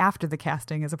screaming after the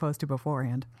casting as opposed to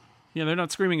beforehand. Yeah, they're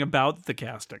not screaming about the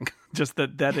casting, just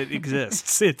that it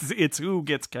exists. It's who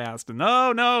gets cast, and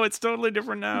no, it's totally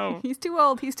different now. He's too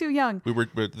old. He's too young. We were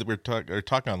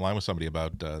talking online with somebody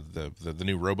about the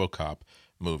new RoboCop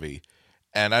movie,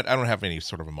 and I don't have any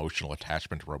sort of emotional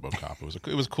attachment to RoboCop.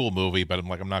 It was a cool movie, but I'm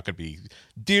not going to be,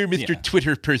 dear Mr.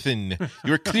 Twitter person,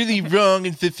 you're clearly wrong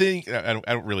in the thing. I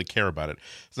don't really care about it.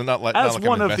 So as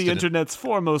one of the internet's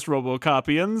foremost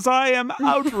Robocopians, I am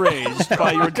outraged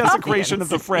by your desecration of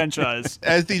the franchise.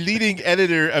 As the leading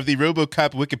editor of the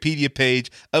RoboCop Wikipedia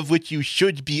page, of which you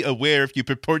should be aware if you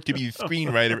purport to be the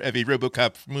screenwriter of a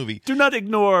RoboCop movie. Do not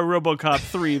ignore RoboCop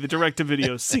 3, the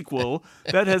direct-to-video sequel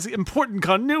that has important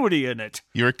continuity in it.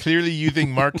 You are clearly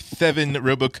using Mark 7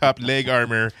 RoboCop leg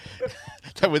armor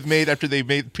that was made after they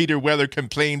made Peter Weller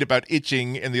complained about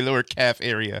itching in the lower calf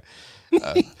area.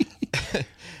 Buddy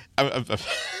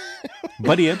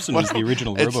Ebsen was the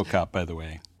original RoboCop, by the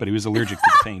way, but he was allergic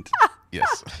to the paint.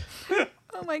 Yes.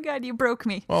 Oh my God, you broke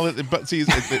me. Well, but see,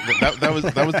 that was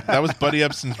Buddy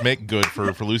Ebsen's make good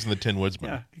for losing the Tin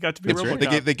Woodsman. Yeah, he got to be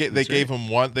RoboCop. Right.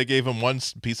 They gave him one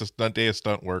piece of day of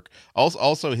stunt work.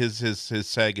 Also, his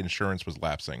SAG insurance was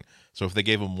lapsing, so if they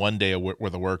gave him 1 day worth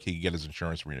of work, he could get his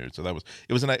insurance renewed. So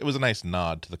it was a nice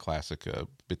nod to the classic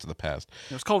bits of the past.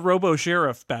 It was called Robo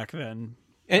Sheriff back then.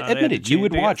 Admit it, you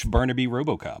would watch Barnaby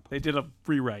RoboCop. They did a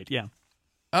rewrite, yeah.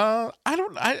 I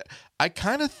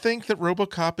kind of think that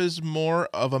RoboCop is more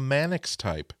of a Mannix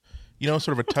type, sort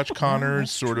of a Touch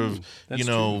Connors, sort true. of, That's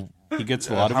true. He gets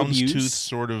a lot of abuse.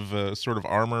 Houndstooth sort of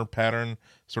armor pattern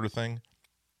sort of thing.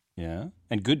 Yeah,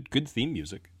 and good theme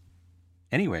music.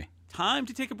 Anyway. Time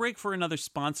to take a break for another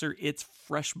sponsor. It's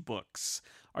FreshBooks.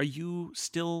 Are you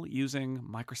still using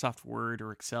Microsoft Word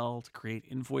or Excel to create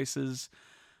invoices?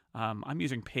 I'm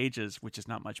using Pages, which is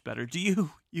not much better. Do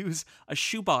you use a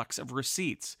shoebox of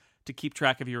receipts to keep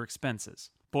track of your expenses?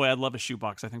 Boy, I'd love a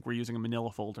shoebox. I think we're using a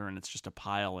manila folder and it's just a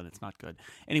pile and it's not good.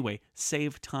 Anyway,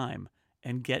 save time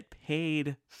and get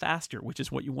paid faster, which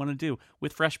is what you want to do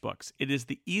with FreshBooks. It is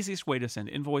the easiest way to send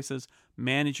invoices,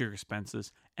 manage your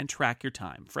expenses, and track your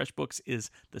time. FreshBooks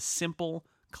is the simple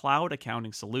cloud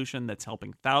accounting solution that's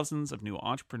helping thousands of new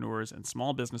entrepreneurs and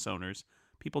small business owners,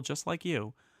 people just like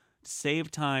you,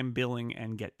 save time billing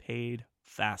and get paid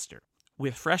faster.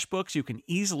 With FreshBooks, you can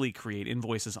easily create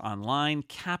invoices online,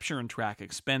 capture and track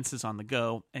expenses on the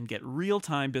go, and get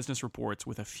real-time business reports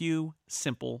with a few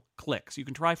simple clicks. You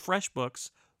can try FreshBooks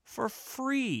for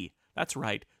free. That's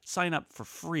right. Sign up for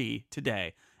free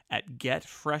today at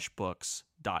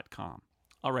getfreshbooks.com.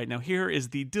 All right, now here is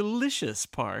the delicious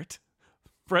part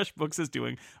FreshBooks is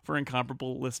doing for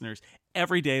Incomparable listeners.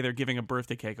 Every day they're giving a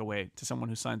birthday cake away to someone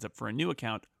who signs up for a new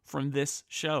account from this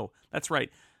show. That's right.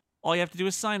 All you have to do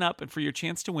is sign up, and for your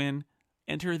chance to win,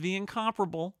 enter the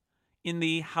Incomparable in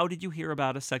the How Did You Hear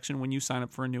About Us section when you sign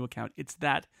up for a new account. It's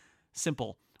that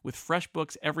simple. With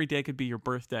FreshBooks, every day could be your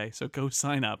birthday, so go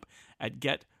sign up at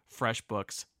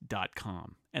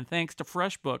getfreshbooks.com. And thanks to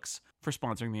FreshBooks for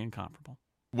sponsoring the Incomparable.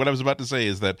 What I was about to say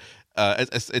is that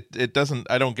it doesn't.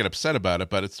 I don't get upset about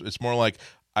it, but it's more like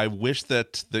I wish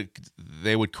that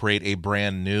they would create a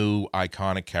brand new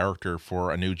iconic character for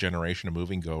a new generation of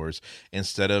moviegoers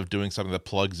instead of doing something that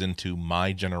plugs into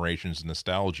my generation's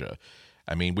nostalgia.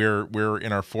 I mean, we're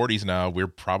in our 40s now. We're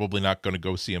probably not going to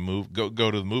go see go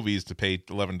to the movies to pay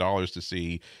 $11 to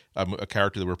see a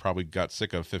character that we probably got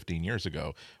sick of 15 years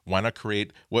ago. Why not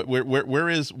create where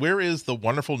is the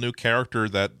wonderful new character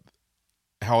that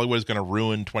Hollywood is going to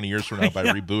ruin 20 years from now by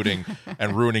rebooting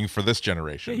and ruining for this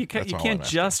generation? Yeah, you can't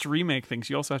just remake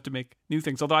things. You also have to make new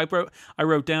things. Although I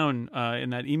wrote down in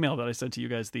that email that I sent to you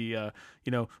guys who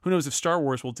knows if Star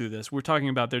Wars will do this. We're talking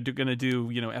about they're going to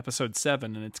do Episode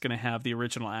 7, and it's going to have the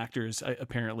original actors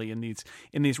apparently in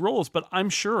these roles. But I'm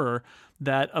sure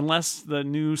that unless the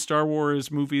new Star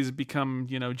Wars movies become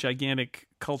gigantic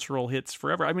cultural hits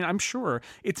forever, I mean, I'm sure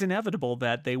it's inevitable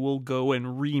that they will go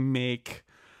and remake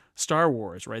Star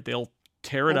Wars, right? They'll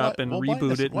tear it up and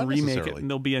reboot it and remake it, and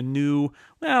there'll be a new.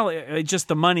 Well, just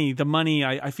the money.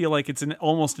 I feel like it's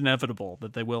almost inevitable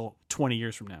that they will 20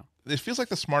 years from now. It feels like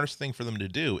the smartest thing for them to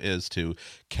do is to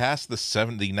cast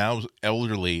the now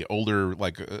older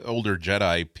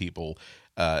Jedi people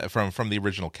from the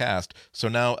original cast. So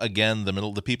now again,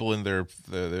 the people in their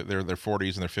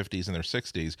 40s and their 50s and their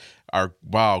 60s are,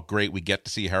 wow, great, we get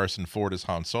to see Harrison Ford as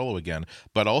Han Solo again,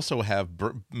 but also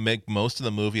make most of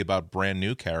the movie about brand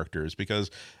new characters, because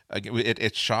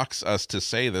it shocks us to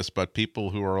say this, but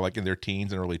people who are like in their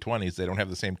teens and early 20s, they don't have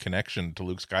the same connection to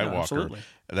Luke Skywalker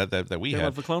that we had.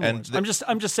 Love the Clone Wars.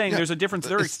 I'm just saying there's a difference.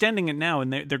 They're extending it now,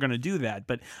 and they're going to do that.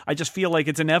 But I just feel like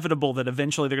it's inevitable that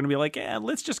eventually they're going to be like,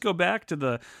 let's just go back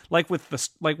to like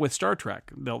with Star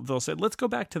Trek. They'll say, let's go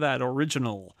back to that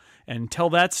original and tell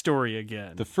that story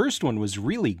again. The first one was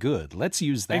really good. Let's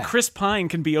use that. And Chris Pine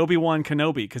can be Obi-Wan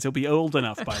Kenobi because he'll be old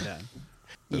enough by then.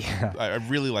 Yeah, I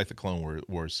really like the Clone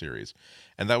Wars series,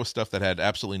 and that was stuff that had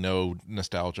absolutely no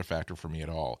nostalgia factor for me at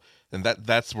all. And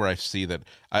that's where I see that.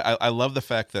 I love the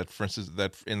fact that, for instance,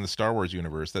 that in the Star Wars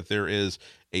universe, that there is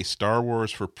a Star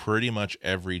Wars for pretty much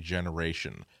every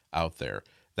generation out there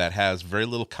that has very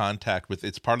little contact with.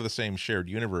 It's part of the same shared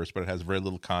universe, but it has very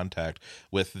little contact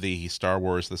with the Star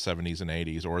Wars of the 70s and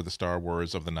 80s, or the Star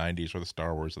Wars of the 90s, or the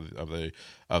Star Wars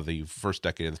of the first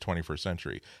decade of the 21st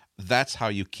century. That's how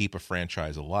you keep a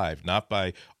franchise alive, not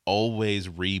by always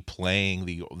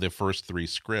replaying the first three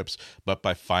scripts, but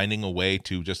by finding a way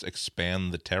to just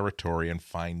expand the territory and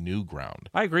find new ground.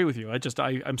 I agree with you.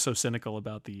 I'm so cynical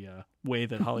about the way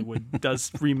that Hollywood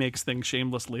remakes things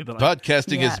shamelessly. That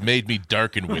podcasting has made me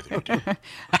dark and withered.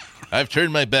 I've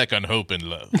turned my back on hope and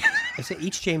love. I say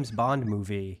each James Bond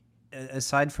movie,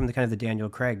 aside from the kind of the Daniel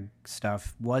Craig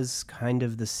stuff, was kind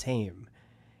of the same.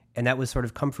 And that was sort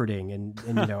of comforting. And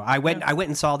I went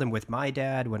and saw them with my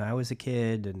dad when I was a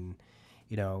kid. And,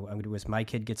 as my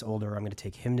kid gets older, I'm going to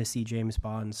take him to see James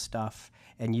Bond stuff.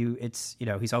 And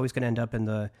he's always going to end up in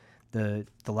the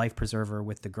life preserver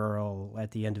with the girl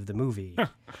at the end of the movie.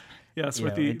 Yes,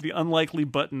 with the unlikely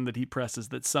button that he presses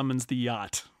that summons the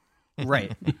yacht.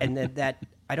 Right. And that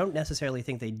I don't necessarily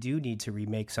think they do need to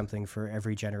remake something for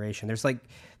every generation. There's like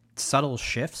subtle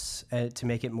shifts to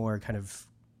make it more kind of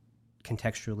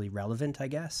contextually relevant, I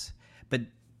guess. But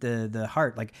the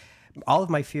heart, like all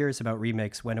of my fears about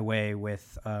remakes went away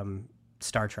with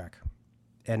Star Trek.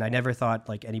 and I never thought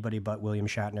like anybody but William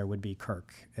Shatner would be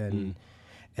Kirk. And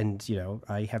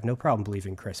I have no problem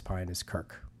believing Chris Pine is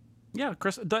Kirk. Yeah,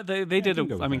 Chris. They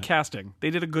did. Casting. They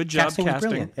did a good job Casting was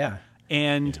brilliant, yeah.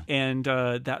 And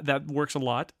that works a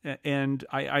lot. And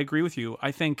I agree with you.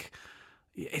 I think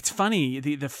it's funny,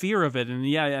 the fear of it,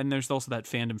 and there's also that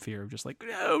fandom fear of just like,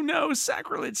 no,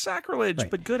 sacrilege.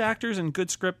 Right. But good actors and good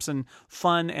scripts and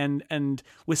fun, and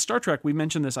with Star Trek, we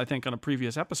mentioned this I think on a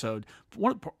previous episode.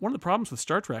 One of the problems with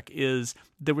Star Trek is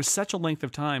there was such a length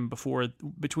of time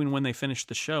between when they finished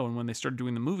the show and when they started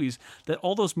doing the movies that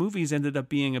all those movies ended up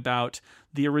being about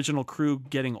the original crew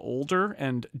getting older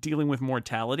and dealing with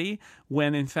mortality,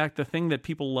 when in fact the thing that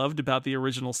people loved about the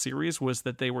original series was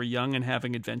that they were young and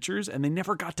having adventures, and they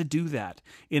never got to do that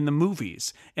in the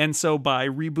movies. And so by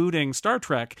rebooting Star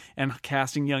Trek and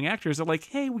casting young actors, they're like,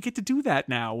 hey, we get to do that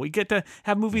now. We get to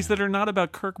have movies that are not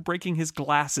about Kirk breaking his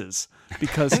glasses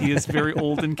because he is very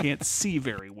old and can't see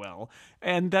very well.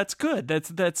 And that's good.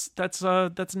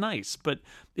 That's nice. But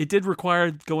it did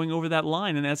require going over that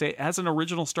line. And as an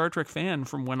original Star Trek fan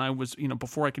from when I was,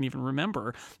 before I can even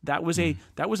remember, that was a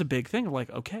big thing.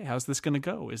 Like, okay, how's this going to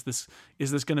go? Is this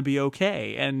going to be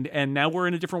okay? And now we're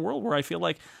in a different world where I feel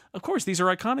like, of course, these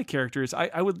are iconic characters.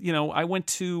 I went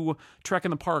to Trek in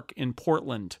the Park in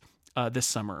Portland this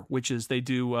summer, which is they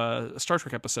do a Star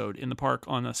Trek episode in the park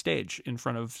on a stage in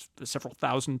front of several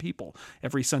thousand people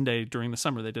every Sunday during the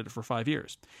summer. They did it for 5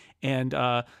 years, and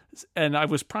I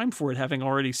was primed for it, having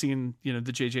already seen the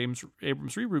J.J.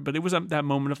 Abrams reboot. But it was that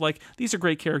moment of like, these are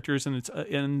great characters, and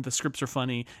and the scripts are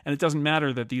funny, and it doesn't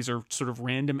matter that these are sort of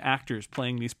random actors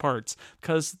playing these parts,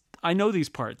 because I know these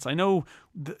parts. I know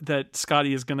that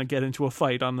Scotty is going to get into a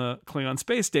fight on the Klingon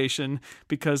space station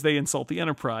because they insult the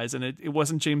Enterprise, and it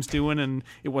wasn't James Doohan and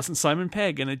it wasn't Simon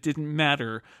Pegg, and it didn't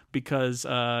matter because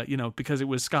it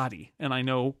was Scotty, and I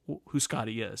know who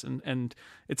Scotty is, and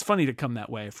it's funny to come that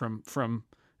way from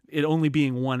it only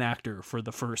being one actor for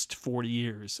the first 40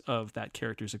 years of that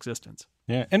character's existence.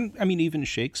 Yeah, and I mean, even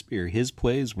Shakespeare, his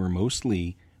plays were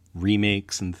mostly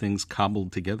remakes and things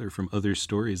cobbled together from other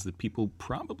stories that people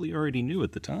probably already knew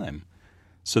at the time.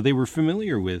 So they were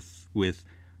familiar with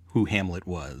who Hamlet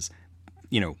was.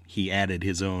 He added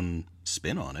his own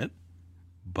spin on it,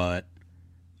 but,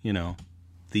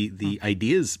 the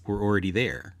ideas were already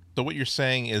there. So what you're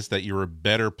saying is that you're a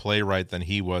better playwright than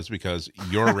he was because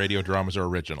your radio dramas are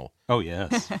original. Oh,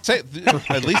 yes. Say,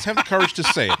 at least have the courage to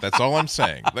say it. That's all I'm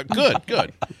saying.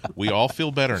 Good. We all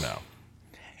feel better now.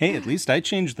 Hey, at least I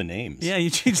changed the names. Yeah, you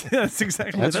changed. That's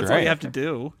exactly. That's right. all you have to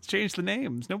do. Change the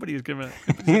names. Nobody's gonna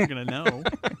know.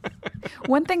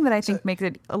 One thing that I think makes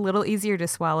it a little easier to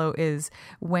swallow is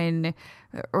when,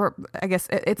 or I guess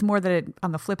it's more that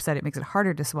on the flip side, it makes it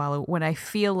harder to swallow when I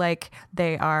feel like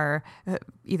they are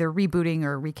either rebooting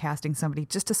or recasting somebody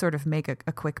just to sort of make a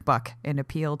quick buck and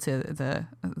appeal to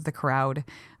the crowd.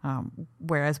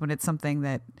 Whereas when it's something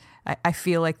that I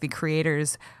feel like the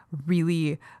creators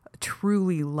really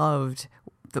truly loved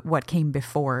what came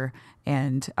before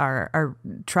and are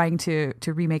trying to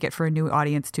remake it for a new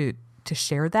audience to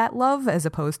share that love as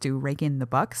opposed to rake in the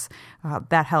bucks,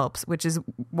 that helps, which is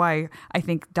why I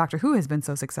think Doctor Who has been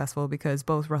so successful, because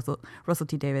both Russell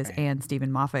T. Davies and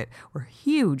Stephen Moffat were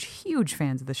huge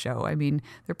fans of the show. I mean,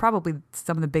 they're probably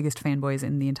some of the biggest fanboys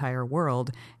in the entire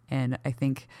world, and I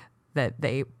think that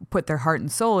they put their heart and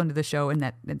soul into the show, and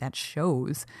that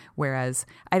shows. Whereas,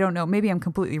 I don't know, maybe I'm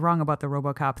completely wrong about the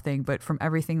RoboCop thing, but from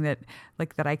everything that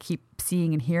I keep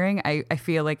seeing and hearing, I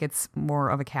feel like it's more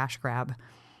of a cash grab.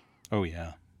 Oh,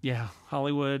 yeah. Yeah,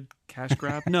 Hollywood, cash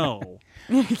grab? No.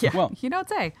 Yeah, well, you don't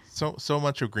say. So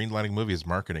much of greenlighting movie is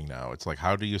marketing now. It's like,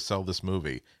 how do you sell this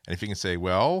movie? And if you can say,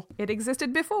 well... it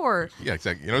existed before. Yeah,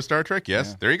 exactly. Star Trek?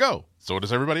 Yes, There you go. So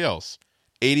does everybody else.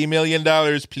 $80 million,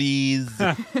 please.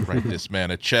 Write this man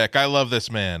a check. I love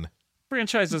this man.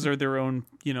 Franchises are their own,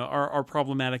 are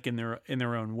problematic in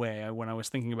their own way. When I was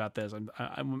thinking about this,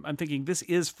 I'm thinking this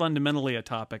is fundamentally a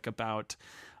topic about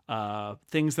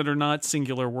things that are not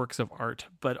singular works of art,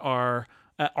 but are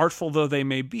artful though they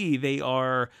may be. They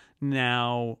are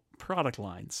now product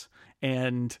lines,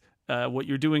 and what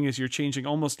you're doing is you're changing,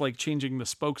 almost like changing the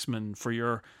spokesman for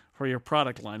your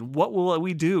product line. What will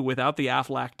we do without the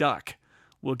Aflac duck?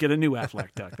 We'll get a new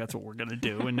Aflac duck. That's what we're going to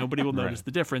do, and nobody will notice the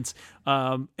difference.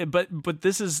 But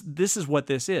this is what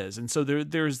this is, and so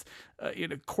there's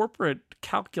corporate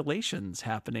calculations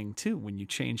happening too when you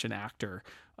change an actor.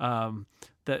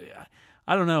 That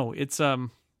I don't know. It's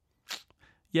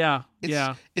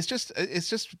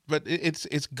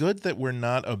good that we're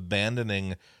not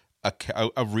abandoning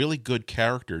a really good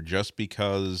character just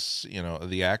because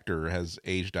the actor has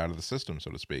aged out of the system, so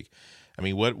to speak. I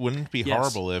mean, wouldn't it be Yes.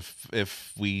 horrible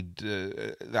if we?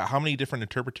 How many different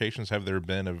interpretations have there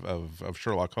been of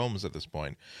Sherlock Holmes at this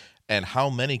point? And how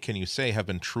many can you say have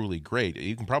been truly great?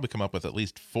 You can probably come up with at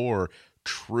least 4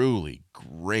 truly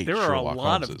great. There are Sherlock a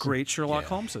lot Holmeses. of great Sherlock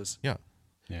Holmeses. Yeah.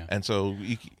 Yeah. And so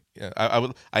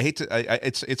I hate to.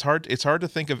 It's hard to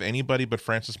think of anybody but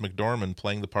Frances McDormand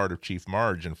playing the part of Chief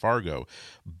Marge in Fargo,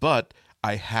 but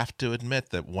I have to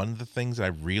admit that one of the things I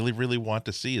really, really want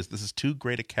to see is this is too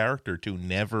great a character to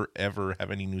never, ever have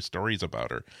any new stories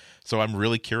about her. So I'm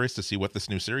really curious to see what this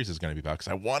new series is going to be about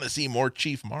because I want to see more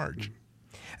Chief Marge.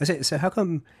 So how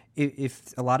come if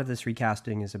a lot of this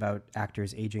recasting is about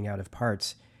actors aging out of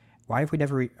parts, why have we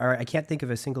never? Or I can't think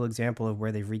of a single example of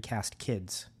where they've recast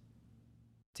kids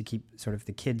to keep sort of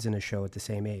the kids in a show at the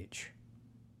same age.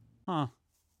 Huh.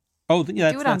 Oh,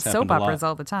 yeah, Do it on that's soap happened a lot. operas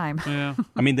all the time. Yeah.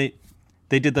 I mean,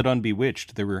 they did that on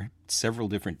Bewitched. There were several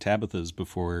different Tabithas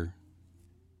before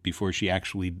she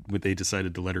actually, they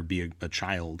decided to let her be a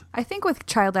child. I think with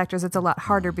child actors, it's a lot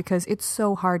harder because it's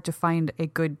so hard to find a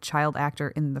good child actor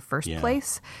in the first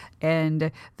place.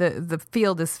 And the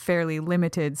field is fairly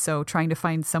limited. So trying to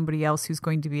find somebody else who's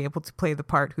going to be able to play the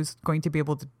part, who's going to be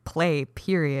able to play,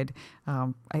 period.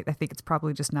 I think it's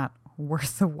probably just not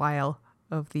worth the while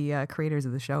of the creators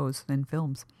of the shows and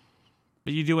films.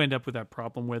 But you do end up with that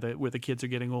problem where the kids are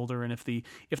getting older, and if the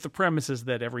premise is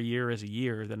that every year is a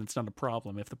year, then it's not a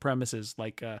problem. If the premise is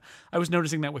like I was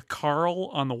noticing that with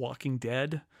Carl on The Walking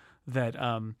Dead, that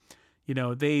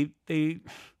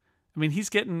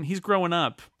he's growing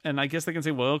up, and I guess they can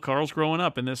say, well, Carl's growing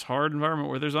up in this hard environment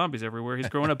where there's zombies everywhere. He's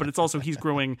growing up, but it's also he's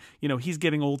growing. He's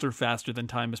getting older faster than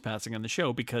time is passing on the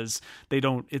show because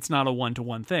it's not a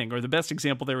 1-to-1 thing. Or the best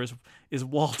example there is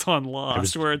Walt on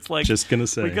Lost, where it's like just gonna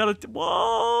say we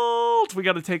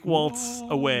got to take Waltz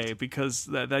away because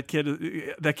that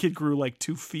kid grew like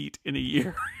 2 feet in a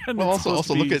year. And Well, it's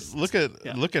also supposed to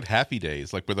be- look at Happy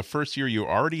Days. Like, where the first year you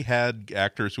already had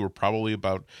actors who were probably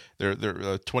about they're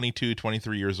 22,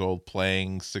 23 years old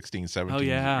playing 16, 17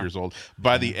 years old.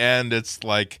 By the end, it's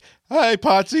like, hi,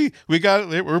 Potsy,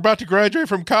 we're about to graduate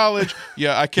from college.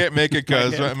 Yeah, I can't make it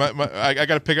because I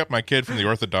got to pick up my kid from the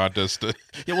orthodontist.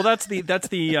 Yeah, well, that's the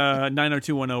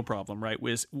 90210 problem, right?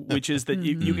 Which is that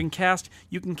you can cast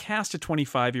a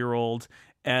 25-year-old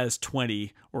as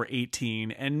 20 or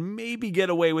 18 and maybe get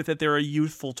away with it. They're a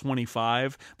youthful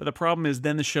 25, but the problem is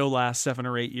then the show lasts 7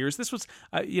 or 8 years. This was,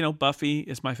 Buffy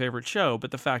is my favorite show,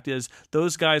 but the fact is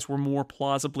those guys were more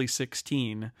plausibly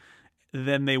 16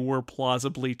 than they were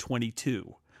plausibly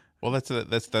 22. Well,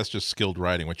 that's just skilled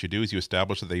writing. What you do is you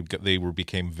establish that they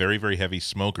became very, very heavy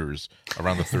smokers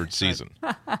around the 3rd season.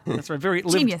 That's right. Very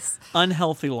Genius. lived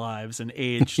unhealthy lives and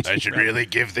aged. I should really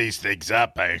give these things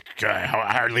up. I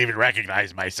hardly even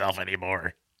recognize myself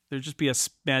anymore. There'd just be a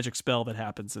magic spell that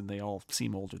happens and they all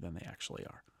seem older than they actually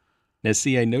are. Now,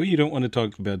 see, I know you don't want to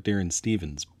talk about Darren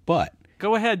Stevens, but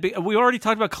Go ahead. We already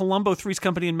talked about Columbo, Three's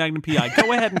Company, and Magnum P.I.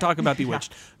 Go ahead and talk about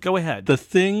Bewitched. Go ahead. the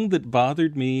thing that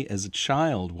bothered me as a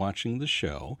child watching the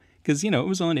show, because, it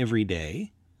was on every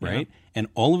day, right? Yeah. And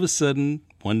all of a sudden,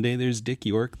 one day there's Dick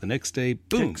York, the next day,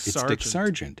 boom, it's Dick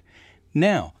Sargent.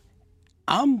 Now,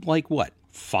 I'm like,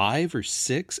 5 or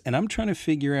 6? And I'm trying to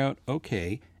figure out,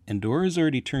 okay, Andora's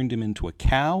already turned him into a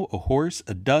cow, a horse,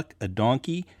 a duck, a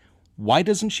donkey. Why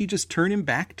doesn't she just turn him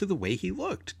back to the way he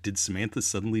looked? Did Samantha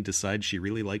suddenly decide she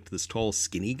really liked this tall,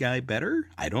 skinny guy better?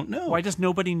 I don't know. Why does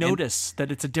nobody notice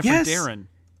that it's a different Darren?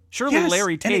 Surely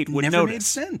Larry Tate would never notice. Made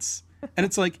sense. And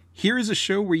it's like, here is a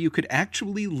show where you could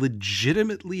actually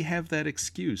legitimately have that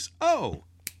excuse. Oh,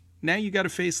 now you got a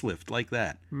facelift like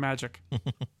that. Magic.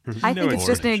 I think it's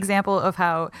just an example of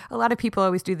how a lot of people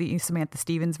always do the Samantha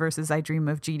Stevens versus I Dream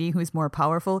of Jeannie, who's more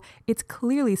powerful. It's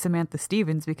clearly Samantha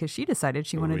Stevens because she decided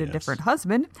she wanted a different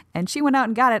husband, and she went out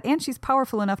and got it, and she's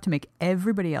powerful enough to make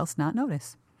everybody else not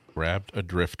notice. Grabbed a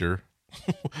drifter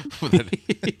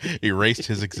that erased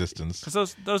his existence.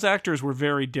 Because those actors were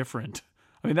very different.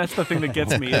 I mean, that's the thing that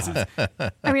gets me.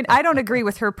 I mean, I don't agree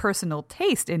with her personal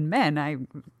taste in men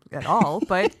at all,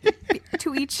 but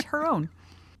to each her own.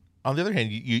 On the other hand,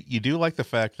 you do like the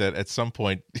fact that at some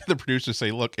point the producers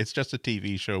say, "Look, it's just a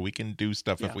TV show. We can do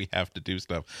stuff if we have to do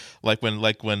stuff." Like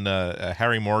when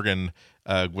Harry Morgan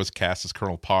was cast as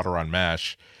Colonel Potter on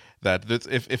MASH. That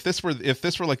if this were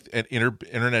like an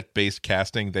internet based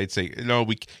casting, they'd say, no,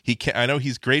 he can't. I know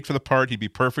he's great for the part. He'd be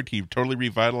perfect. He'd totally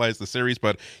revitalize the series,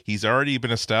 but he's already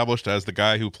been established as the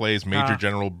guy who plays Major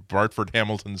General Bartford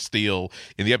Hamilton Steele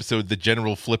in the episode "The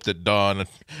General Flipped at Dawn."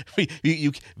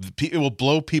 It will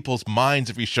blow people's minds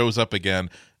if he shows up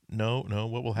again. No.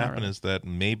 What will happen is that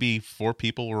maybe 4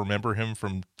 people will remember him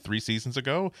from 3 seasons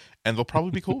ago, and they'll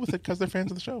probably be cool with it because they're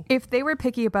fans of the show. If they were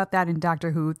picky about that in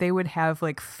Doctor Who, they would have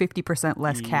like 50%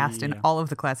 less cast in all of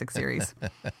the classic series.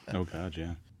 Oh, God,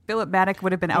 yeah. Philip Maddock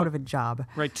would have been out of a job.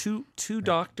 Right, two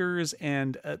doctors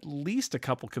and at least a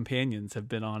couple companions have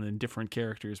been on in different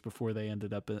characters before they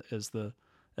ended up as the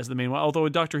main one. Although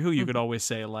in Doctor Who, you could always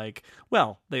say like,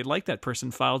 well, they like that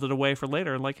person, filed it away for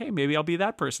later, and like, hey, maybe I'll be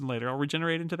that person later. I'll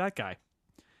regenerate into that guy.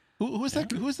 Who is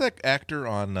that? Who's that actor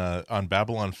on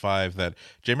Babylon 5 that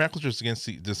J. Michael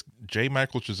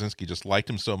Straczynski just liked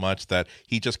him so much that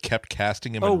he just kept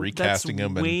casting him and recasting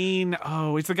him? Wayne.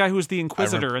 It's the guy who was the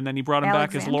Inquisitor, and then he brought him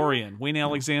back as Lorien. Wayne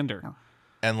Alexander. Oh.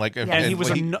 And like, and he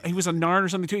was a Narn or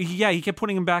something too. He kept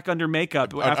putting him back under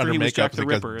makeup after he was Jack the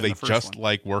Ripper. They in the first just one.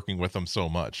 like working with him so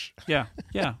much. Yeah.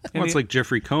 Well, it's like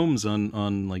Jeffrey Combs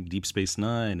on like Deep Space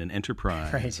Nine and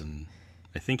Enterprise, Right. and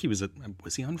I think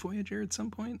was he on Voyager at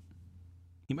some point?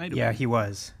 He might have. Yeah, been. he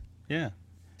was. Yeah.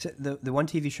 So the one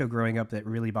TV show growing up that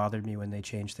really bothered me when they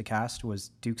changed the cast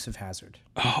was Dukes of Hazzard.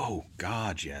 Oh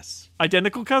God, yes.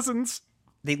 Identical cousins.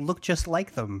 They look just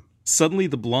like them. Suddenly,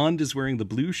 the blonde is wearing the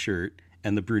blue shirt,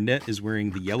 and the brunette is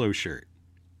wearing the yellow shirt.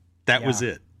 That was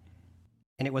it.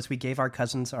 And it was we gave our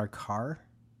cousins our car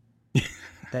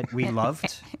that we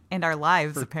loved. And our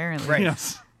lives, apparently. Right.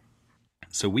 Yes.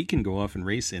 So we can go off and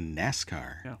race in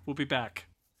NASCAR. Yeah, we'll be back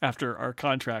after our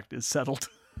contract is settled.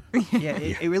 Yeah,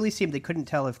 it really seemed they couldn't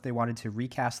tell if they wanted to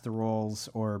recast the roles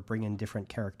or bring in different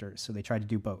characters, so they tried to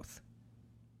do both.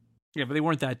 Yeah, but they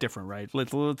weren't that different, right?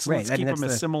 Let's Right, keep them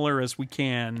as similar as we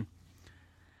can.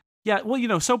 Yeah,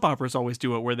 well, soap operas always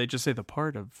do it where they just say the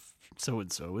part of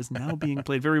so-and-so is now being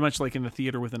played very much like in the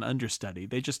theater with an understudy.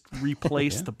 They just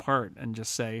replace the part and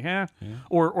just say,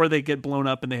 Or they get blown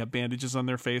up and they have bandages on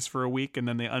their face for a week and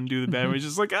then they undo the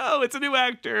bandages like, oh, it's a new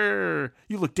actor.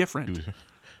 You look different.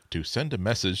 To send a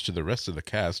message to the rest of the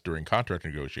cast during contract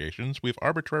negotiations, we've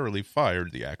arbitrarily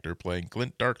fired the actor playing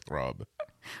Clint Darkthrob.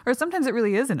 Or sometimes it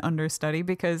really is an understudy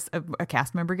because a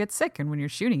cast member gets sick and when you're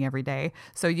shooting every day.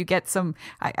 So you get some...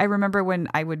 I remember when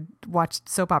I would watch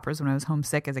soap operas when I was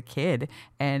homesick as a kid,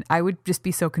 and I would just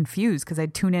be so confused because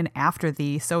I'd tune in after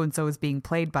the so-and-so is being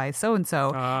played by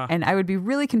so-and-so, and I would be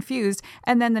really confused.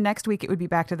 And then the next week it would be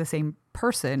back to the same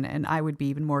person, and I would be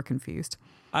even more confused.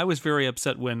 I was very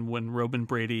upset when Robin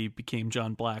Brady became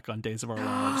John Black on Days of Our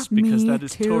Lives because that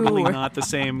is too. totally not the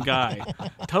same guy.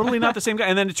 Totally not the same guy.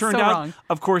 And then it turned So out, wrong.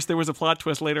 of course, there was a plot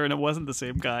twist later and it wasn't the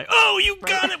same guy. Oh, you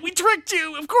got it. We tricked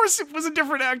you. Of course it was a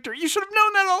different actor. You should have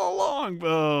known that all along.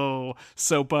 Oh,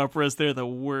 soap operas, they're the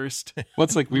worst. Well,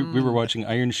 it's like we were watching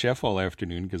Iron Chef all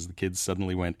afternoon because the kids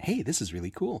suddenly went, hey, this is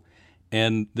really cool.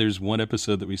 And there's one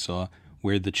episode that we saw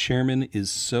where the chairman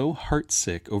is so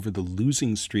heartsick over the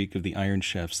losing streak of the Iron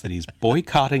Chefs that he's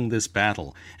boycotting this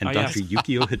battle. And Dr.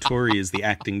 Yukio Hattori is the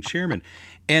acting chairman.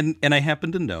 And I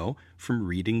happen to know from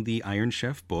reading the Iron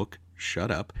Chef book,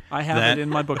 shut up. I have it in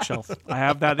my bookshelf. I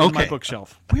have that in my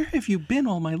bookshelf. Where have you been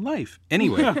all my life?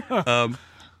 Anyway,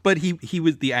 but he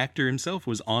was, the actor himself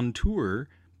was on tour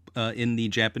in the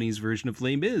Japanese version of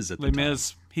Les Mis at the Les time.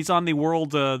 Mis. He's on the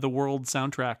world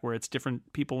soundtrack where it's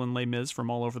different people in Les Mis from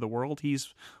all over the world.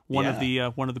 He's one of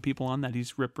the people on that.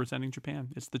 He's representing Japan.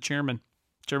 It's the chairman.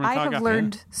 I have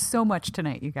learned so much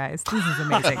tonight, you guys. This is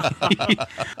amazing.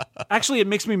 Actually, it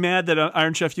makes me mad that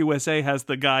Iron Chef USA has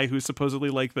the guy who's supposedly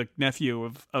like the nephew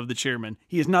of the chairman.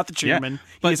 He is not the chairman.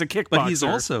 But, he is a kickboxer. But he's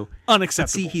also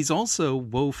unacceptable. See, he's also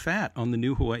Woe Fat on the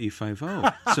new Hawaii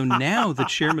Five-0. So now the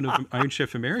chairman of Iron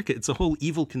Chef America, it's a whole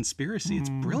evil conspiracy. It's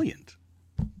brilliant.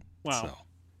 Wow.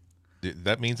 So.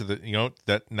 That means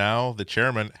that now the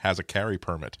chairman has a carry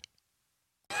permit.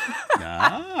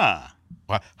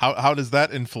 How does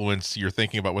that influence your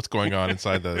thinking about what's going on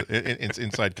inside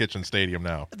inside Kitchen Stadium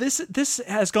now? This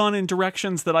has gone in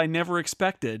directions that I never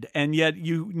expected, and yet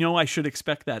I should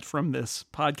expect that from this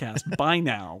podcast by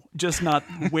now, just not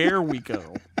where we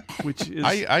go. Which is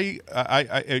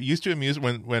it used to amuse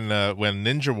when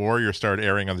Ninja Warrior started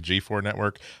airing on the G4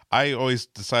 network. I always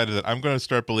decided that I'm going to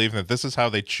start believing that this is how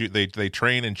they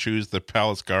train and choose the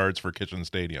palace guards for Kitchen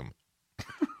Stadium.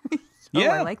 Oh,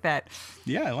 I like that.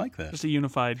 Yeah, I like that. Just a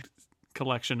unified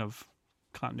collection of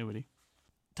continuity.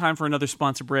 Time for another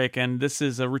sponsor break, and this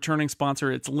is a returning sponsor.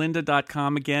 It's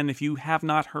lynda.com again. If you have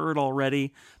not heard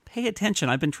already, pay attention.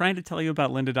 I've been trying to tell you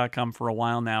about lynda.com for a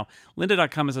while now.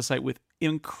 Lynda.com is a site with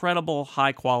incredible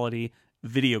high-quality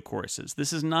video courses.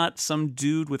 This is not some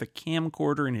dude with a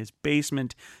camcorder in his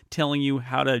basement telling you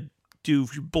how to do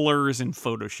blurs in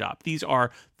Photoshop. These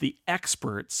are the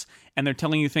experts, and they're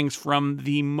telling you things from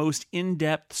the most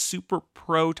in-depth, super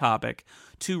pro topic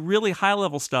to really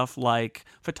high-level stuff like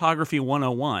Photography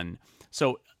 101.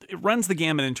 So it runs the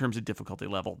gamut in terms of difficulty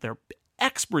level. They're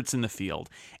experts in the field.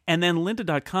 And then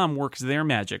lynda.com works their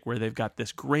magic, where they've got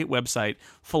this great website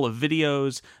full of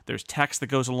videos. There's text that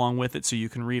goes along with it so you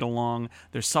can read along.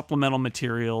 There's supplemental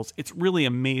materials. It's really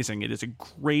amazing. It is a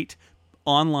great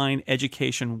online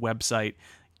education website.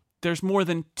 There's more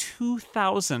than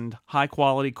 2,000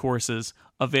 high-quality courses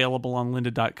available on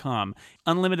lynda.com.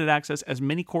 Unlimited access, as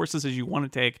many courses as you want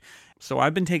to take. So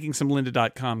I've been taking some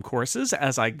lynda.com courses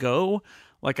as I go.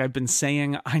 Like I've been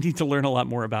saying, I need to learn a lot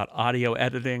more about audio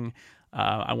editing.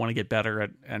 I want to get better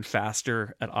and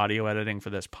faster at audio editing for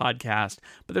this podcast.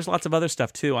 But there's lots of other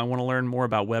stuff too. I want to learn more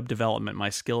about web development. My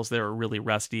skills there are really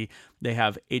rusty. They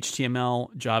have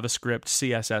HTML, JavaScript,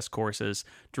 CSS courses,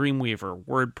 Dreamweaver,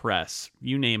 WordPress,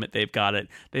 you name it, they've got it.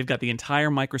 They've got the entire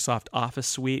Microsoft Office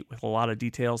suite with a lot of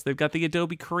details. They've got the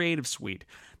Adobe Creative Suite.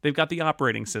 They've got the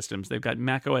operating systems. They've got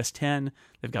Mac OS X.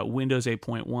 They've got Windows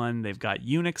 8.1. They've got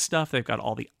Unix stuff. They've got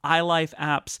all the iLife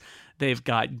apps. They've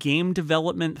got game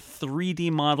development,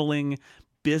 3D modeling,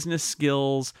 business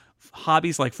skills,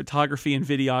 hobbies like photography and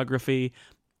videography.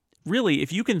 Really,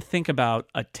 if you can think about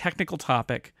a technical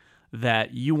topic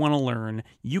that you want to learn,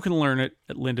 you can learn it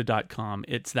at lynda.com.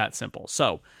 It's that simple.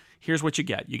 So here's what you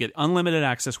get. You get unlimited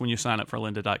access when you sign up for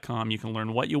lynda.com. You can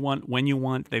learn what you want, when you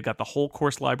want. They've got the whole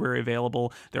course library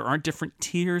available. There aren't different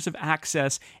tiers of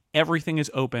access. Everything is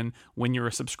open when you're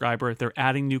a subscriber. They're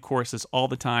adding new courses all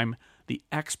the time. The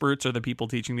experts are the people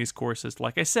teaching these courses.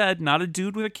 Like I said, not a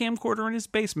dude with a camcorder in his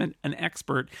basement, an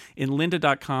expert in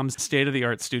lynda.com's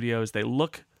state-of-the-art studios. They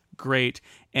look great,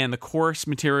 and the course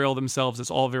material themselves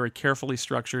is all very carefully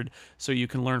structured so you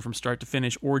can learn from start to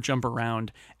finish or jump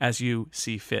around as you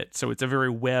see fit. So it's a very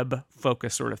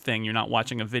web-focused sort of thing. You're not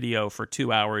watching a video for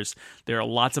 2 hours. There are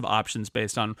lots of options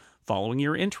based on following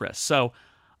your interests. So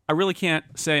I really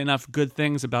can't say enough good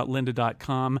things about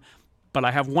lynda.com, but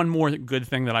I have one more good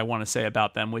thing that I want to say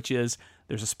about them, which is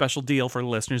there's a special deal for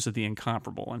listeners of The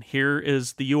Incomparable. And here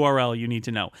is the URL you need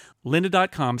to know.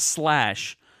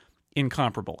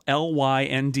 lynda.com/incomparable.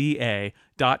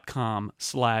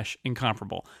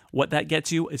 lynda.com/incomparable. What that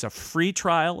gets you is a free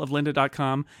trial of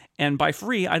lynda.com. And by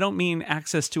free, I don't mean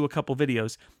access to a couple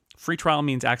videos. Free trial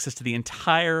means access to the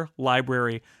entire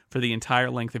library for the entire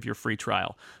length of your free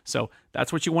trial. So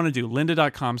that's what you want to do.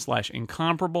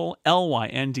 lynda.com/incomparable,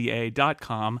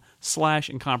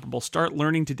 lynda.com/incomparable. Start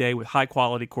learning today with high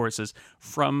quality courses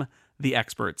from the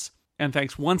experts. And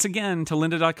thanks once again to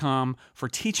lynda.com for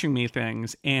teaching me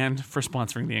things and for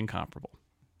sponsoring The Incomparable.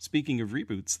 Speaking of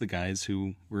reboots, the guys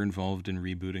who were involved in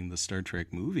rebooting the Star Trek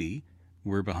movie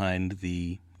were behind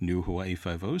the new Hawaii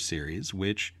Five-0 series,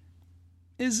 which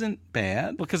isn't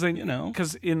bad. Because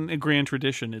because in a grand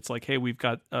tradition, it's like, hey, we've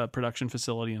got a production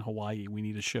facility in Hawaii. We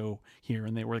need a show here,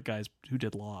 and they were the guys who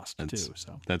did Lost too.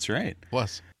 So that's right.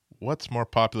 Plus, what's more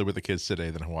popular with the kids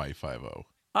today than Hawaii Five-0?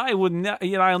 I would,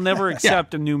 I'll never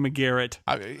accept a new McGarrett.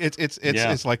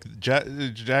 It's like Jack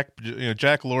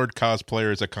Lord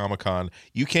cosplayers at Comic-Con.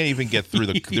 You can't even get through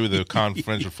the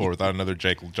conference floor without another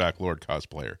Jack Lord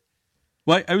cosplayer.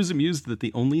 Well, I was amused that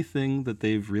the only thing that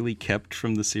they've really kept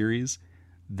from the series,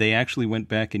 they actually went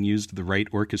back and used the right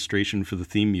orchestration for the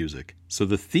theme music. So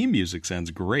the theme music sounds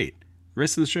great. The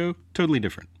rest of the show, totally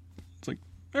different. It's like,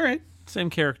 all right. Same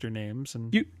character names.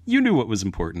 And you knew what was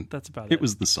important. That's about it. It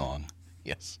was the song.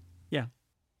 Yes. Yeah.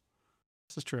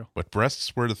 This is true. What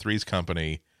breasts were to Three's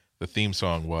Company, the theme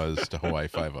song was to Hawaii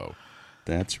Five-0.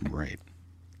 That's right.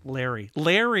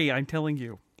 Larry, I'm telling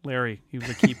you. Larry, he was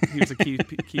a key piece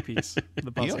of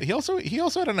the puzzle. He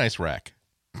also had a nice rack.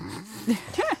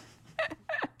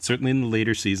 Certainly in the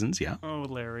later seasons, yeah. Oh,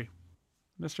 Larry.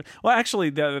 Well,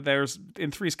 actually, there's in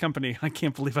Three's Company. I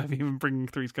can't believe I'm even bringing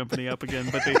Three's Company up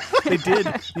again, but they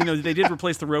did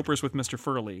replace the Ropers with Mr.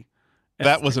 Furley.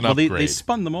 That was an upgrade. They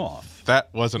spun them off.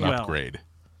 That was an upgrade.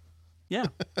 Yeah.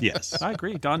 Yes. I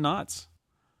agree. Don Knotts.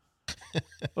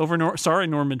 Sorry,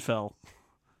 Norman Fell.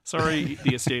 Sorry,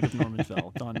 the estate of Norman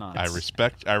Fell. Don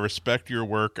Knotts. I respect your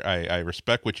work. I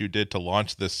respect what you did to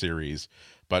launch this series.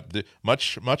 But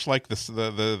much like the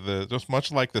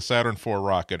Saturn IV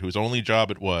rocket, whose only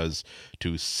job it was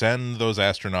to send those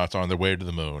astronauts on their way to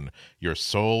the moon, your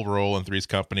sole role in Three's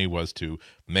Company was to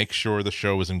make sure the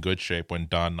show was in good shape when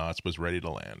Don Knotts was ready to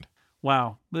land.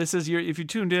 Wow, this is if you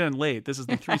tuned in late, this is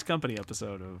the Three's Company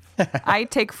episode of. I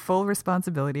take full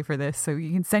responsibility for this, so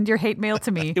you can send your hate mail to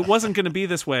me. It wasn't going to be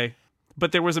this way.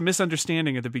 But there was a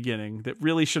misunderstanding at the beginning that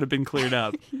really should have been cleared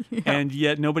up. And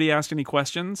yet nobody asked any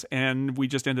questions, and we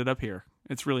just ended up here.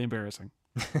 It's really embarrassing.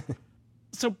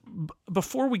 So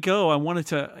before we go, I wanted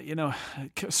to,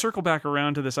 circle back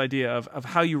around to this idea of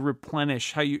how you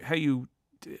replenish, how you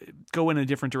go in a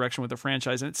different direction with the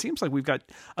franchise. And it seems like we've got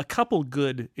a couple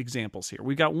good examples here.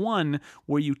 We've got one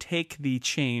where you take the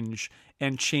change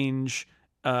and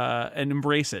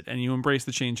embrace it, and you embrace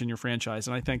the change in your franchise.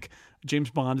 And I think James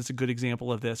Bond is a good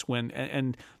example of this,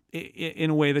 and in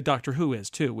a way that Doctor Who is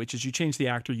too, which is you change the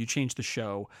actor, you change the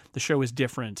show. The show is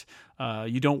different.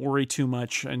 You don't worry too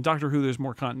much. And Doctor Who, there's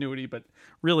more continuity, but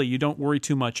really you don't worry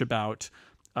too much about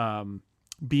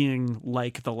being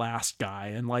like the last guy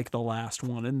and like the last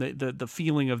one. And the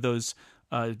feeling of those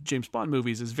James Bond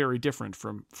movies is very different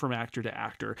from actor to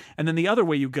actor. And then the other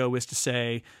way you go is to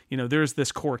say, there's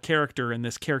this core character, and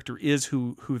this character is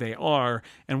who they are,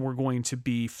 and we're going to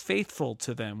be faithful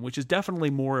to them, which is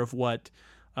definitely more of what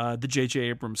the J.J.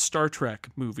 Abrams Star Trek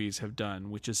movies have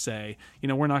done, which is say,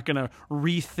 we're not going to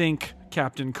rethink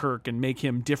Captain Kirk and make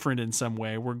him different in some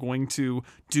way. We're going to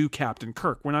do Captain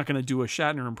Kirk. We're not going to do a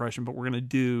Shatner impression, but we're going to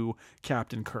do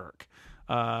Captain Kirk.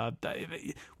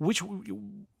 Which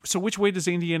way does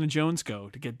Indiana Jones go,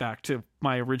 to get back to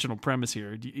my original premise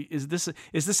here? Is this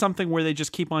something where they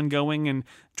just keep on going and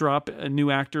drop a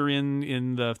new actor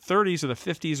in the 30s or the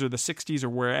 50s or the 60s or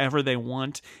wherever they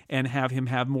want and have him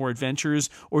have more adventures?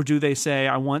 Or do they say,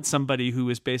 I want somebody who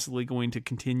is basically going to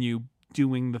continue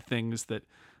doing the things that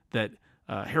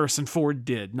Harrison Ford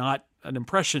did, not an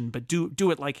impression, but do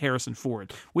it like Harrison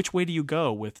Ford? Which way do you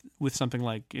go with something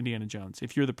like Indiana Jones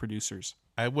if you're the producers?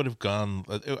 I would have gone.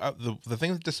 The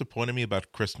thing that disappointed me about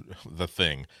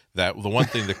the one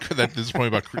thing that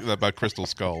disappointed me about Crystal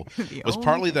Skull was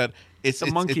partly that it's the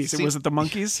monkeys. Was it the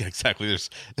monkeys? Yeah, exactly. There's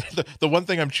the one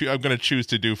thing I'm going to choose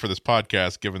to do for this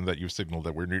podcast, given that you've signaled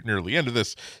that we're nearly into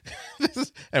this,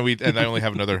 and I only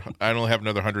have another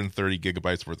 130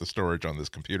 gigabytes worth of storage on this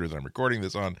computer that I'm recording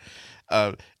this on.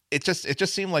 It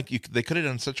just seemed like they could have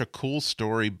done such a cool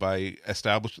story by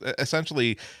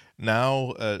essentially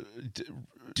now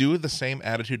do the same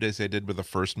attitude as they did with the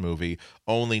first movie,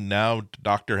 only now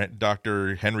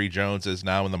Dr. Henry Jones is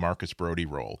now in the Marcus Brody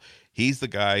role. He's the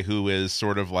guy who is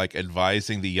sort of like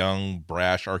advising the young,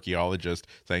 brash archaeologist,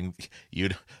 saying,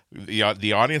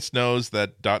 the audience knows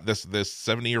that this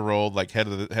 70-year-old like head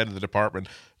of the department,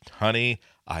 honey,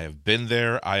 I have been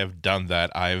there. I have done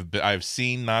that. I've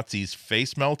seen Nazis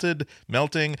face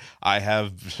melting. I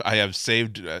have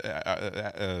saved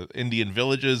Indian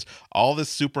villages. All this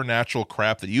supernatural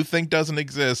crap that you think doesn't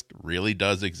exist really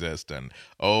does exist. And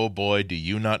oh boy, do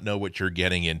you not know what you're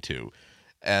getting into.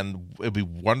 And it'd be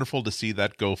wonderful to see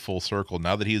that go full circle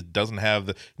now that he doesn't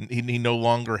have he no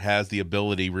longer has the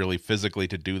ability really physically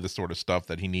to do the sort of stuff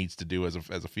that he needs to do as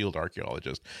a field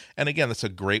archaeologist. And again, that's a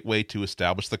great way to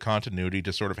establish the continuity,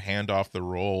 to sort of hand off the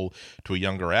role to a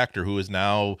younger actor who is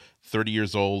now 30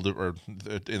 years old or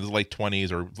in his late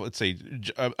 20s, or let's say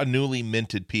a newly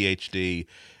minted PhD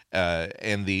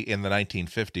in the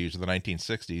 1950s or the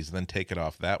 1960s, and then take it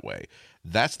off that way.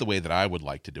 That's the way that I would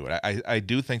like to do it. I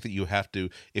do think that you have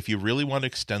to, if you really want to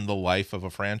extend the life of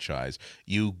a franchise,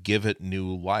 you give it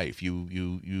new life.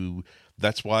 You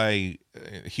that's why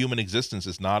human existence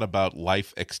is not about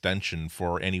life extension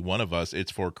for any one of us.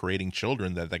 It's for creating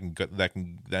children that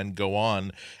can then go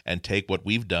on and take what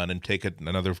we've done and take it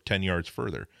another 10 yards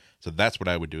further. So that's what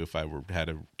I would do if I had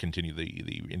to continue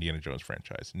the Indiana Jones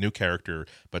franchise. New character,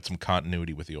 but some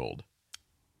continuity with the old.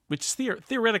 Which is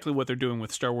theoretically what they're doing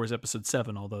with Star Wars Episode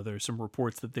 7, although there's some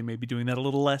reports that they may be doing that a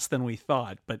little less than we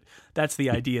thought. But that's the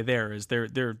idea there, is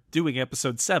they're doing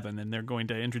Episode 7, and they're going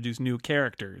to introduce new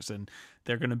characters, and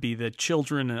they're going to be the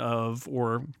children of,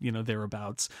 or,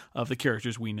 thereabouts, of the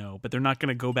characters we know. But they're not going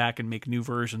to go back and make new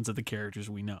versions of the characters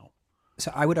we know.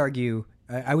 So I would argue,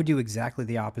 I would do exactly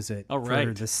the opposite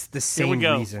for the same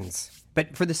reasons.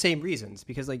 But for the same reasons,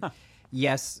 because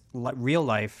yes, real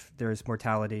life, there's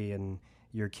mortality and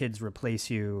your kids replace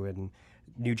you and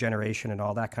new generation and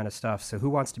all that kind of stuff. So who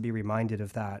wants to be reminded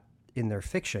of that in their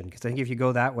fiction? Because I think if you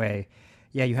go that way,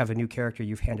 yeah, you have a new character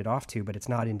you've handed off to, but it's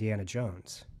not Indiana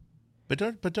Jones.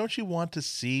 But don't you want to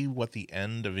see what the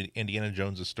end of Indiana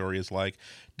Jones' story is like?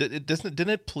 Didn't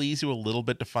it please you a little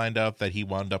bit to find out that he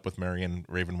wound up with Marion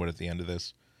Ravenwood at the end of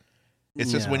this?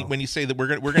 It's just when you say that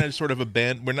we're gonna sort of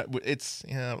abandon, we're not. It's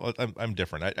I'm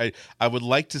different. I would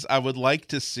like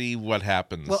to see what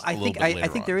happens. Well, I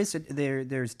think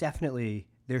there's definitely,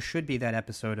 there should be that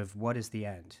episode of what is the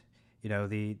end.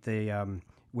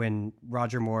 When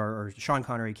Roger Moore or Sean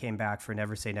Connery came back for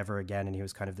Never Say Never Again, and he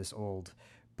was kind of this old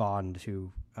Bond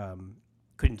who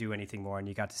couldn't do anything more, and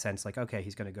you got the sense like, okay,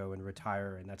 he's going to go and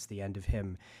retire, and that's the end of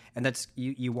him. And that's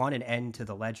you want an end to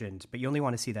the legend, but you only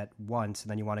want to see that once,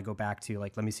 and then you want to go back to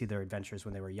like, let me see their adventures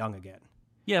when they were young again.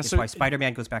 Yeah, That's why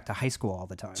Spider-Man goes back to high school all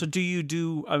the time. So do you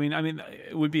do? I mean,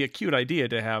 it would be a cute idea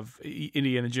to have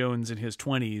Indiana Jones in his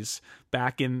 20s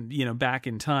back in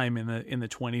time in the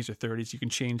 20s or 30s. You can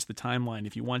change the timeline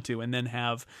if you want to, and then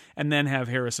have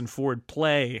Harrison Ford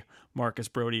play Marcus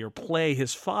Brody or play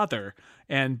his father,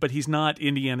 but he's not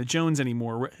Indiana Jones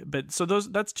anymore. But so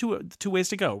that's two ways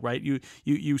to go, right?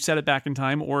 You set it back in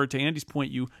time, or to Andy's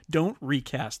point, you don't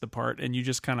recast the part and you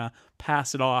just kind of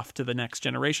pass it off to the next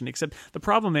generation. Except the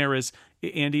problem there is,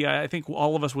 Andy, I think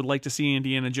all of us would like to see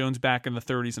Indiana Jones back in the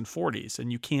 30s and 40s, and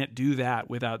you can't do that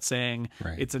without saying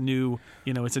it's a new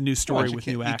story with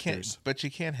new actors. But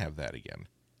you can't have that again.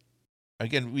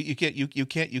 Again, you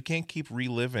can't keep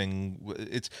reliving.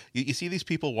 It's you see these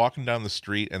people walking down the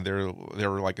street and they're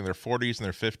like in their 40s and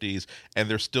their 50s and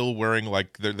they're still wearing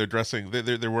like they're dressing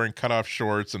they're wearing cutoff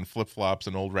shorts and flip flops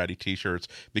and old ratty t-shirts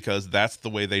because that's the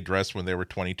way they dressed when they were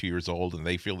 22 years old, and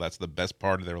they feel that's the best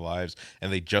part of their lives,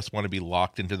 and they just want to be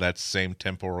locked into that same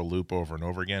temporal loop over and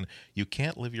over again. You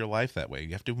can't live your life that way.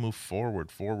 You have to move forward.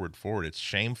 It's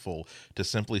shameful to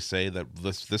simply say that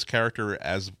this character,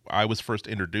 as I was first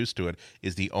introduced to it,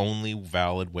 is the only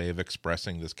valid way of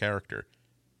expressing this character.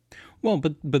 Well,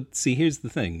 but see, here's the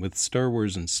thing. With Star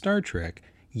Wars and Star Trek,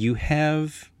 you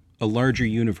have a larger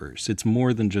universe. It's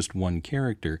more than just one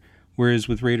character. Whereas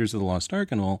with Raiders of the Lost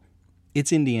Ark and all,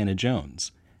 it's Indiana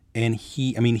Jones. And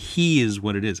he is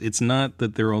what it is. It's not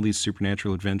that there are all these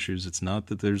supernatural adventures. It's not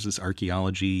that there's this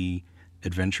archaeology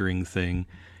adventuring thing.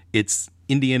 It's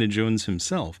Indiana Jones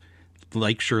himself,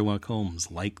 like Sherlock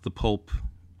Holmes, like the pulp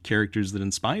characters that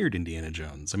inspired Indiana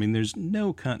Jones. I mean, there's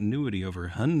no continuity over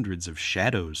hundreds of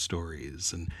shadow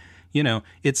stories. And,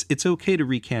 it's okay to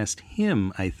recast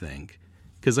him, I think,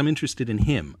 because I'm interested in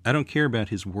him. I don't care about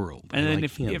his world. And then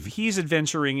if he's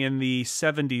adventuring in the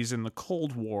 70s in the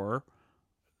Cold War,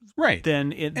 right,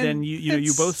 then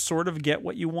you both sort of get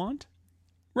what you want.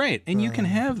 Right, and you can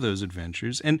have those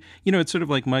adventures. And, it's sort of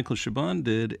like Michael Chabon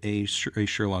did a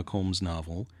Sherlock Holmes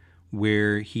novel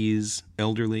where he's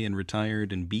elderly and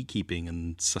retired and beekeeping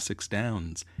in Sussex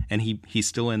Downs, and he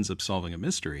still ends up solving a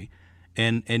mystery.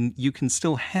 And you can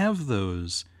still have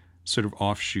those sort of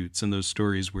offshoots and those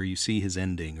stories where you see his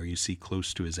ending or you see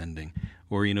close to his ending.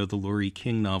 Or, the Laurie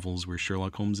King novels where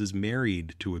Sherlock Holmes is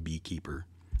married to a beekeeper.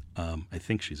 I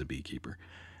think she's a beekeeper.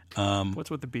 What's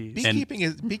with the bees?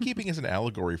 Beekeeping is an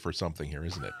allegory for something here,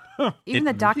 isn't it? Even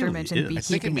the doctor really mentioned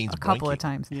beekeeping a couple of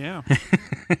times. Yeah.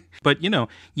 But,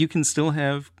 you can still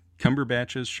have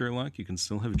Cumberbatch as Sherlock. You can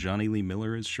still have Johnny Lee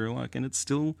Miller as Sherlock. And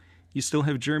you still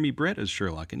have Jeremy Brett as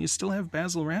Sherlock. And you still have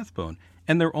Basil Rathbone.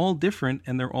 And they're all different,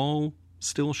 and they're all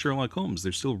still Sherlock Holmes.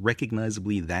 They're still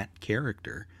recognizably that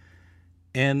character.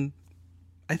 And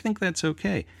I think that's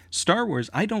okay. Star Wars,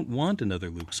 I don't want another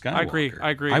Luke Skywalker.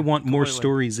 I agree. I want completely. more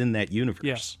stories in that universe.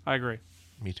 Yes, I agree.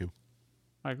 Me too.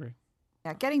 I agree.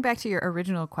 Yeah, getting back to your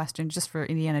original question, just for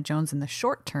Indiana Jones in the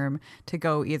short term, to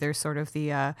go either sort of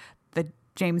the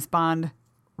James Bond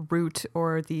route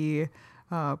or the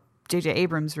J.J.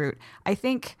 Abrams route, I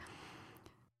think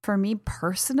for me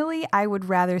personally, I would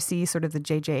rather see sort of the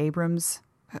J.J. Abrams,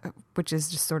 which is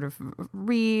just sort of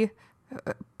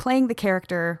playing the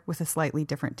character with a slightly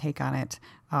different take on it.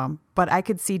 But I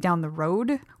could see down the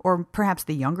road, or perhaps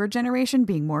the younger generation,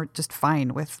 being more just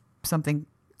fine with something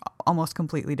almost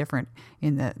completely different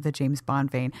in the James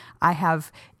Bond vein. I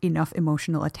have enough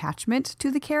emotional attachment to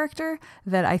the character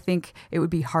that I think it would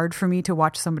be hard for me to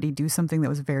watch somebody do something that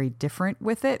was very different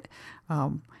with it.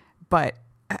 But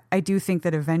I do think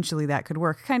that eventually that could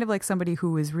work. Kind of like somebody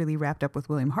who is really wrapped up with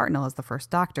William Hartnell as the first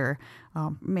Doctor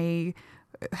may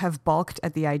have balked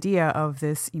at the idea of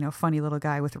this, funny little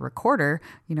guy with a recorder,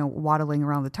 waddling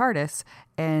around the TARDIS,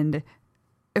 and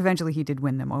eventually he did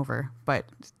win them over. But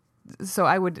so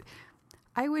I would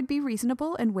be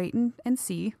reasonable and wait and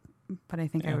see, but I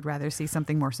think I would rather see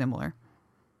something more similar.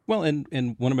 Well,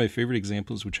 and one of my favorite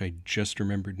examples, which I just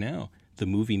remembered now, the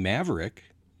movie Maverick,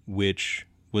 which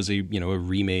was a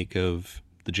remake of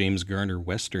the James Garner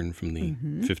Western from the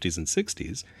 50s and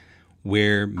 60s,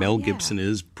 where Mel Gibson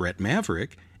is Brett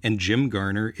Maverick and Jim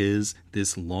Garner is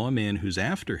this lawman who's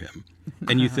after him.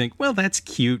 And you think, well, that's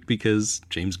cute because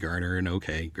James Garner, and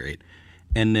okay, great.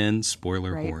 And then,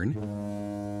 spoiler horn,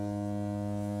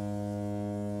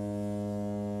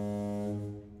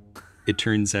 it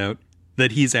turns out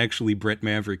that he's actually Brett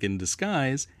Maverick in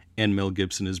disguise, and Mel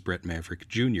Gibson is Brett Maverick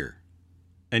Jr.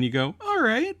 And you go, all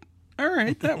right,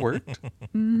 that worked.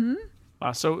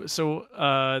 So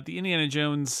the Indiana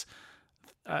Jones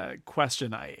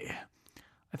question, I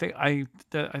think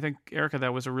Erica,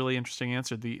 that was a really interesting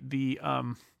answer. The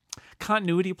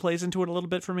continuity plays into it a little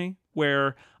bit for me,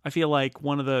 where I feel like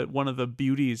one of the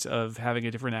beauties of having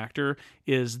a different actor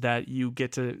is that you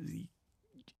get to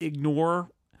ignore.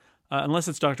 Unless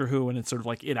it's Doctor Who and it's sort of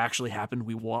like it actually happened,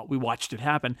 we watched it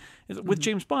happen. With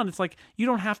James Bond, it's like you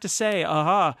don't have to say,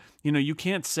 aha, you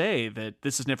can't say that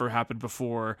this has never happened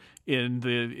before in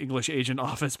the English agent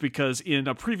office because in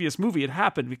a previous movie it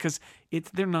happened, because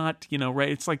they're not, right?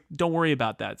 It's like, don't worry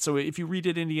about that. So if you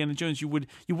redid Indiana Jones, you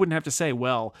wouldn't have to say,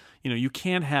 well, you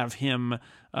can't have him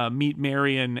meet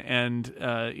Marion and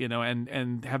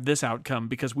and have this outcome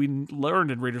because we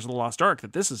learned in Raiders of the Lost Ark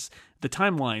that this is the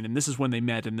timeline and this is when they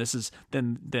met and this is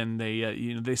then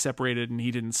they they separated and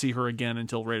he didn't see her again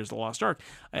until Raiders of the Lost Ark.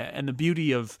 And the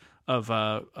beauty of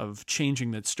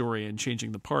changing that story and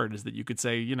changing the part is that you could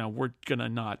say, we're gonna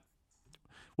not,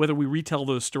 whether we retell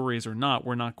those stories or not,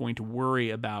 we're not going to worry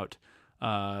about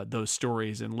those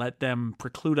stories and let them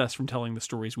preclude us from telling the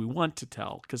stories we want to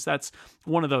tell, because that's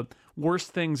one of the worst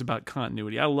things about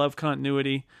continuity. I love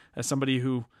continuity as somebody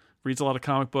who reads a lot of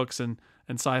comic books and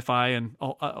sci-fi and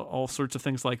all sorts of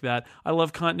things like that. I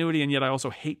love continuity, and yet I also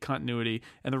hate continuity.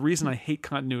 And the reason I hate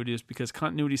continuity is because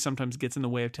continuity sometimes gets in the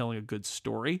way of telling a good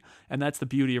story. And that's the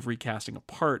beauty of recasting a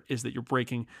part, is that you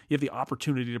have the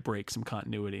opportunity to break some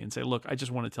continuity and say, look, I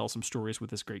just want to tell some stories with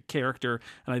this great character,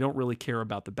 and I don't really care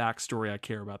about the backstory. I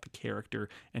care about the character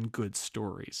and good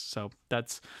stories. So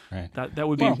that's right. That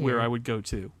would be where I would go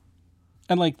to.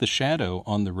 And like the Shadow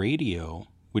on the radio,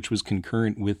 which was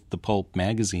concurrent with the pulp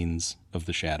magazines of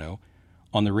the Shadow,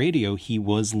 on the radio he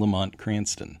was Lamont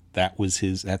Cranston.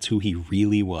 That's who he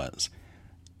really was.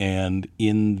 And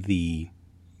in the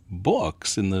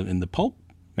books, in the pulp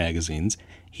magazines,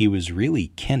 he was really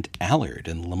Kent Allard,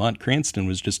 and Lamont Cranston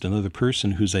was just another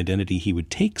person whose identity he would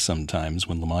take sometimes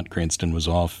when Lamont Cranston was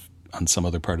off on some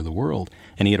other part of the world.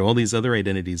 And he had all these other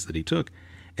identities that he took,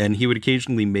 and he would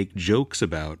occasionally make jokes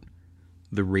about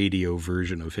the radio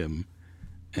version of him.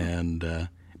 And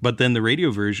but then the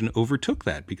radio version overtook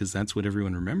that, because that's what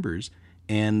everyone remembers.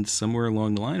 And somewhere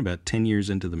along the line, about 10 years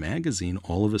into the magazine,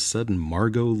 all of a sudden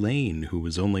Margot Lane, who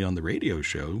was only on the radio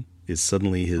show, is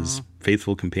suddenly his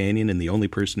faithful companion and the only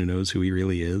person who knows who he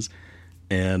really is.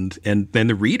 And then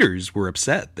the readers were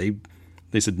upset. They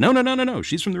said, no,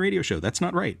 she's from the radio show. That's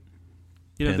not right.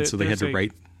 So they had to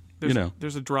write.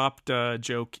 There's a dropped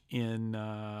joke in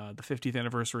the 50th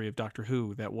anniversary of Doctor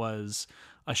Who that was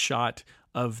a shot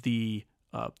of the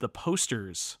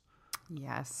posters,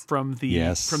 yes, from the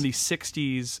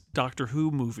 60s Doctor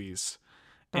Who movies,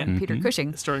 and Peter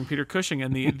Cushing, starring Peter Cushing,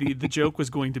 and the joke was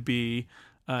going to be,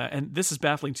 and this is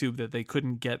baffling too, that they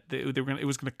couldn't get it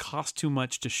was going to cost too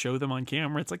much to show them on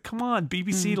camera. It's like, come on,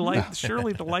 BBC,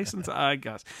 surely the license, I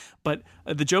guess. But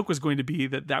the joke was going to be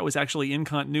that was actually in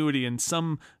continuity, and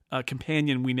some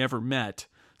companion we never met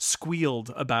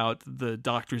squealed about the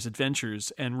Doctor's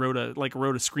adventures and wrote a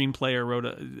screenplay or wrote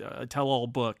a tell-all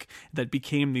book that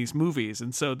became these movies.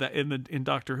 And so that in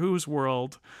Doctor Who's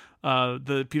world,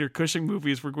 the Peter Cushing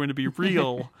movies were going to be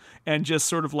real and just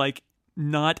sort of like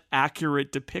not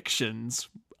accurate depictions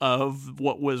of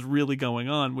what was really going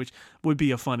on, which would be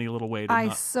a funny little way to. I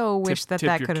so wish that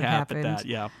could have happened.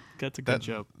 Yeah, that's a good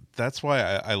joke. That's why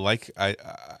I like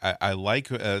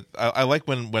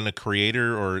when a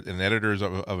creator or an editor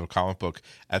of a comic book,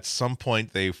 at some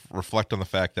point they reflect on the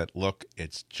fact that, look,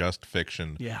 it's just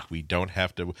fiction. Yeah, we don't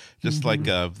have to. Just like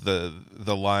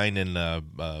the line in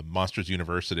Monsters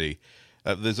University.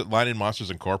 There's a line in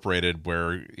Monsters Incorporated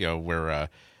where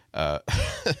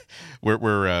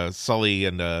where Sully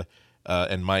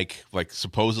and Mike like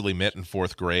supposedly met in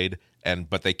 4th grade,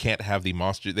 but they can't have the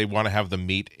monster. They want to have them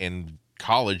meet in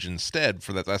college instead.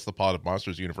 For that's the plot of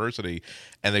Monsters University,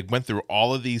 and they went through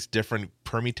all of these different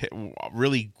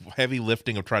really heavy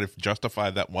lifting of trying to justify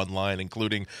that one line,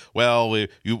 including, well,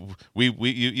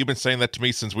 you've been saying that to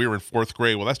me since we were in 4th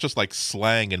grade. Well, that's just like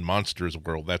slang in Monsters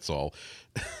World. That's all.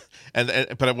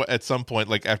 But at some point,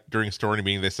 like during a story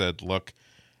meeting, they said, look,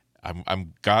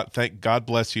 thank God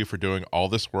bless you for doing all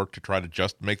this work to try to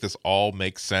just make this all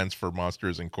make sense for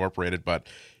Monsters Incorporated, but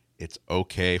it's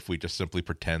okay if we just simply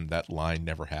pretend that line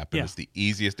never happened. Yeah. It's the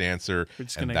easiest answer,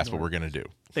 and that's what we're going to do.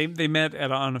 They met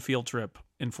on a field trip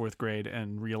in 4th grade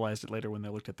and realized it later when they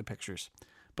looked at the pictures.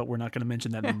 But we're not going to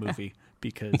mention that in the movie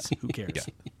because who cares? Yeah.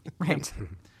 Right.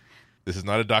 This is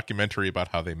not a documentary about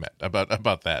how they met, about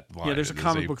that line. Yeah, there's a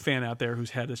comic book fan out there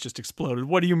whose head has just exploded.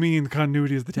 What do you mean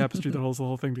continuity is the tapestry that holds the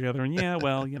whole thing together? And yeah,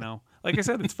 well, like I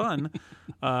said, it's fun.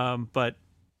 But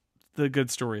the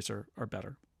good stories are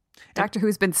better. Doctor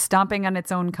Who's been stomping on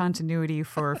its own continuity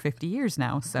for 50 years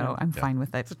now, so I'm fine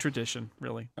with it. It's a tradition,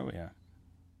 really. Oh yeah.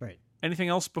 Right. Anything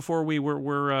else before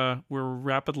we're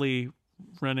rapidly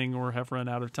running or have run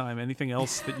out of time? Anything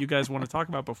else that you guys want to talk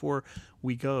about before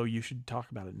we go? You should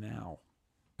talk about it now.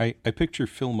 I picture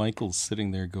Phil Michaels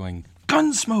sitting there going,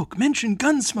 "Gunsmoke! Mention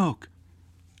Gunsmoke!"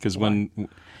 Because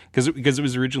it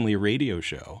was originally a radio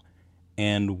show,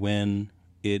 and when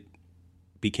it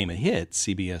became a hit,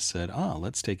 CBS said,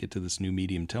 let's take it to this new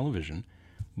medium, television.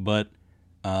 But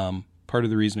part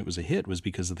of the reason it was a hit was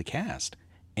because of the cast.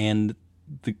 And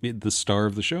the star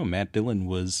of the show, Matt Dillon,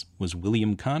 was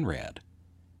William Conrad.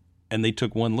 And they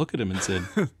took one look at him and said,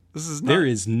 This is not there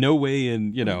is no way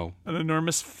in, an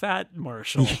enormous fat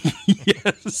marshal.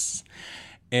 Yes.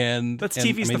 And that's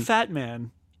TV's The Fat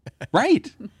Man.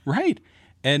 Right.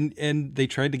 And they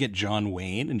tried to get John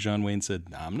Wayne, and John Wayne said,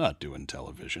 I'm not doing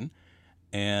television.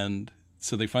 And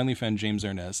so they finally found James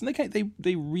Arness, and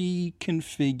they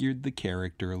reconfigured the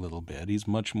character a little bit. He's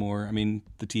much more,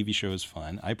 the TV show is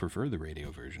fun. I prefer the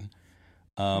radio version.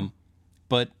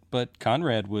 But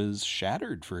Conrad was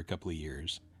shattered for a couple of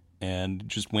years and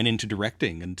just went into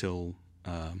directing until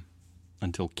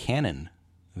Canon,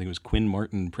 I think it was Quinn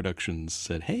Martin Productions,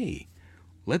 said, hey,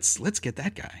 let's get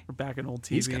that guy. We're back in old TV.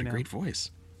 He's got now. a great voice.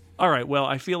 All right. Well,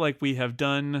 I feel like we have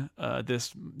done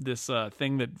this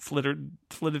thing that flitted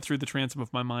through the transom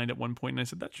of my mind at one point, and I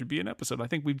said that should be an episode. I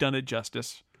think we've done it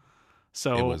justice.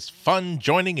 So it was fun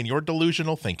joining in your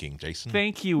delusional thinking, Jason.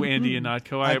 Thank you, Andy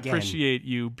Ihnatko. I Again. appreciate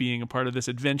you being a part of this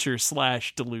adventure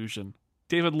 / delusion.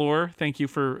 David Lohr, thank you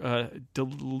for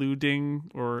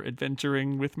deluding or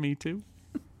adventuring with me too.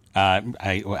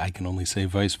 I can only say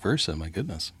vice versa. My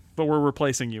goodness. But we're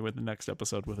replacing you in the next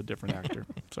episode with a different actor.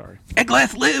 Sorry.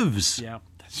 Eglath lives. Yeah.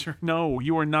 Sure. No,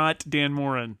 you are not Dan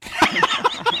Morin.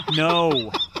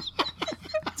 No.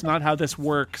 It's not how this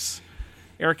works.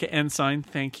 Erica Ensign,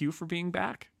 thank you for being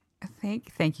back.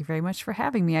 Thank you very much for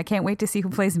having me. I can't wait to see who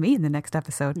plays me in the next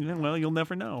episode. Yeah, well, you'll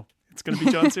never know. It's going to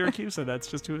be John Syracuse, so that's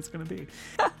just who it's going to be.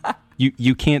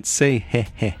 You can't say heh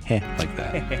heh heh like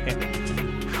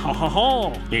that.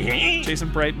 Jason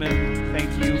Brightman,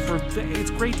 thank you for.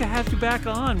 It's great to have you back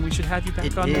on. We should have you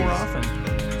back on more often.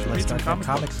 Let's start that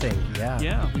comic thing.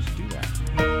 Yeah, we should do that.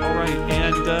 All right,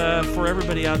 and for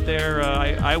everybody out there,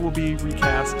 I will be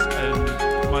recast,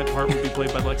 and my part will be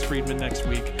played by Lex Friedman next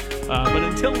week. But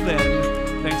until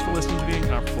then, thanks for listening to The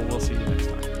Incomparable. We'll see you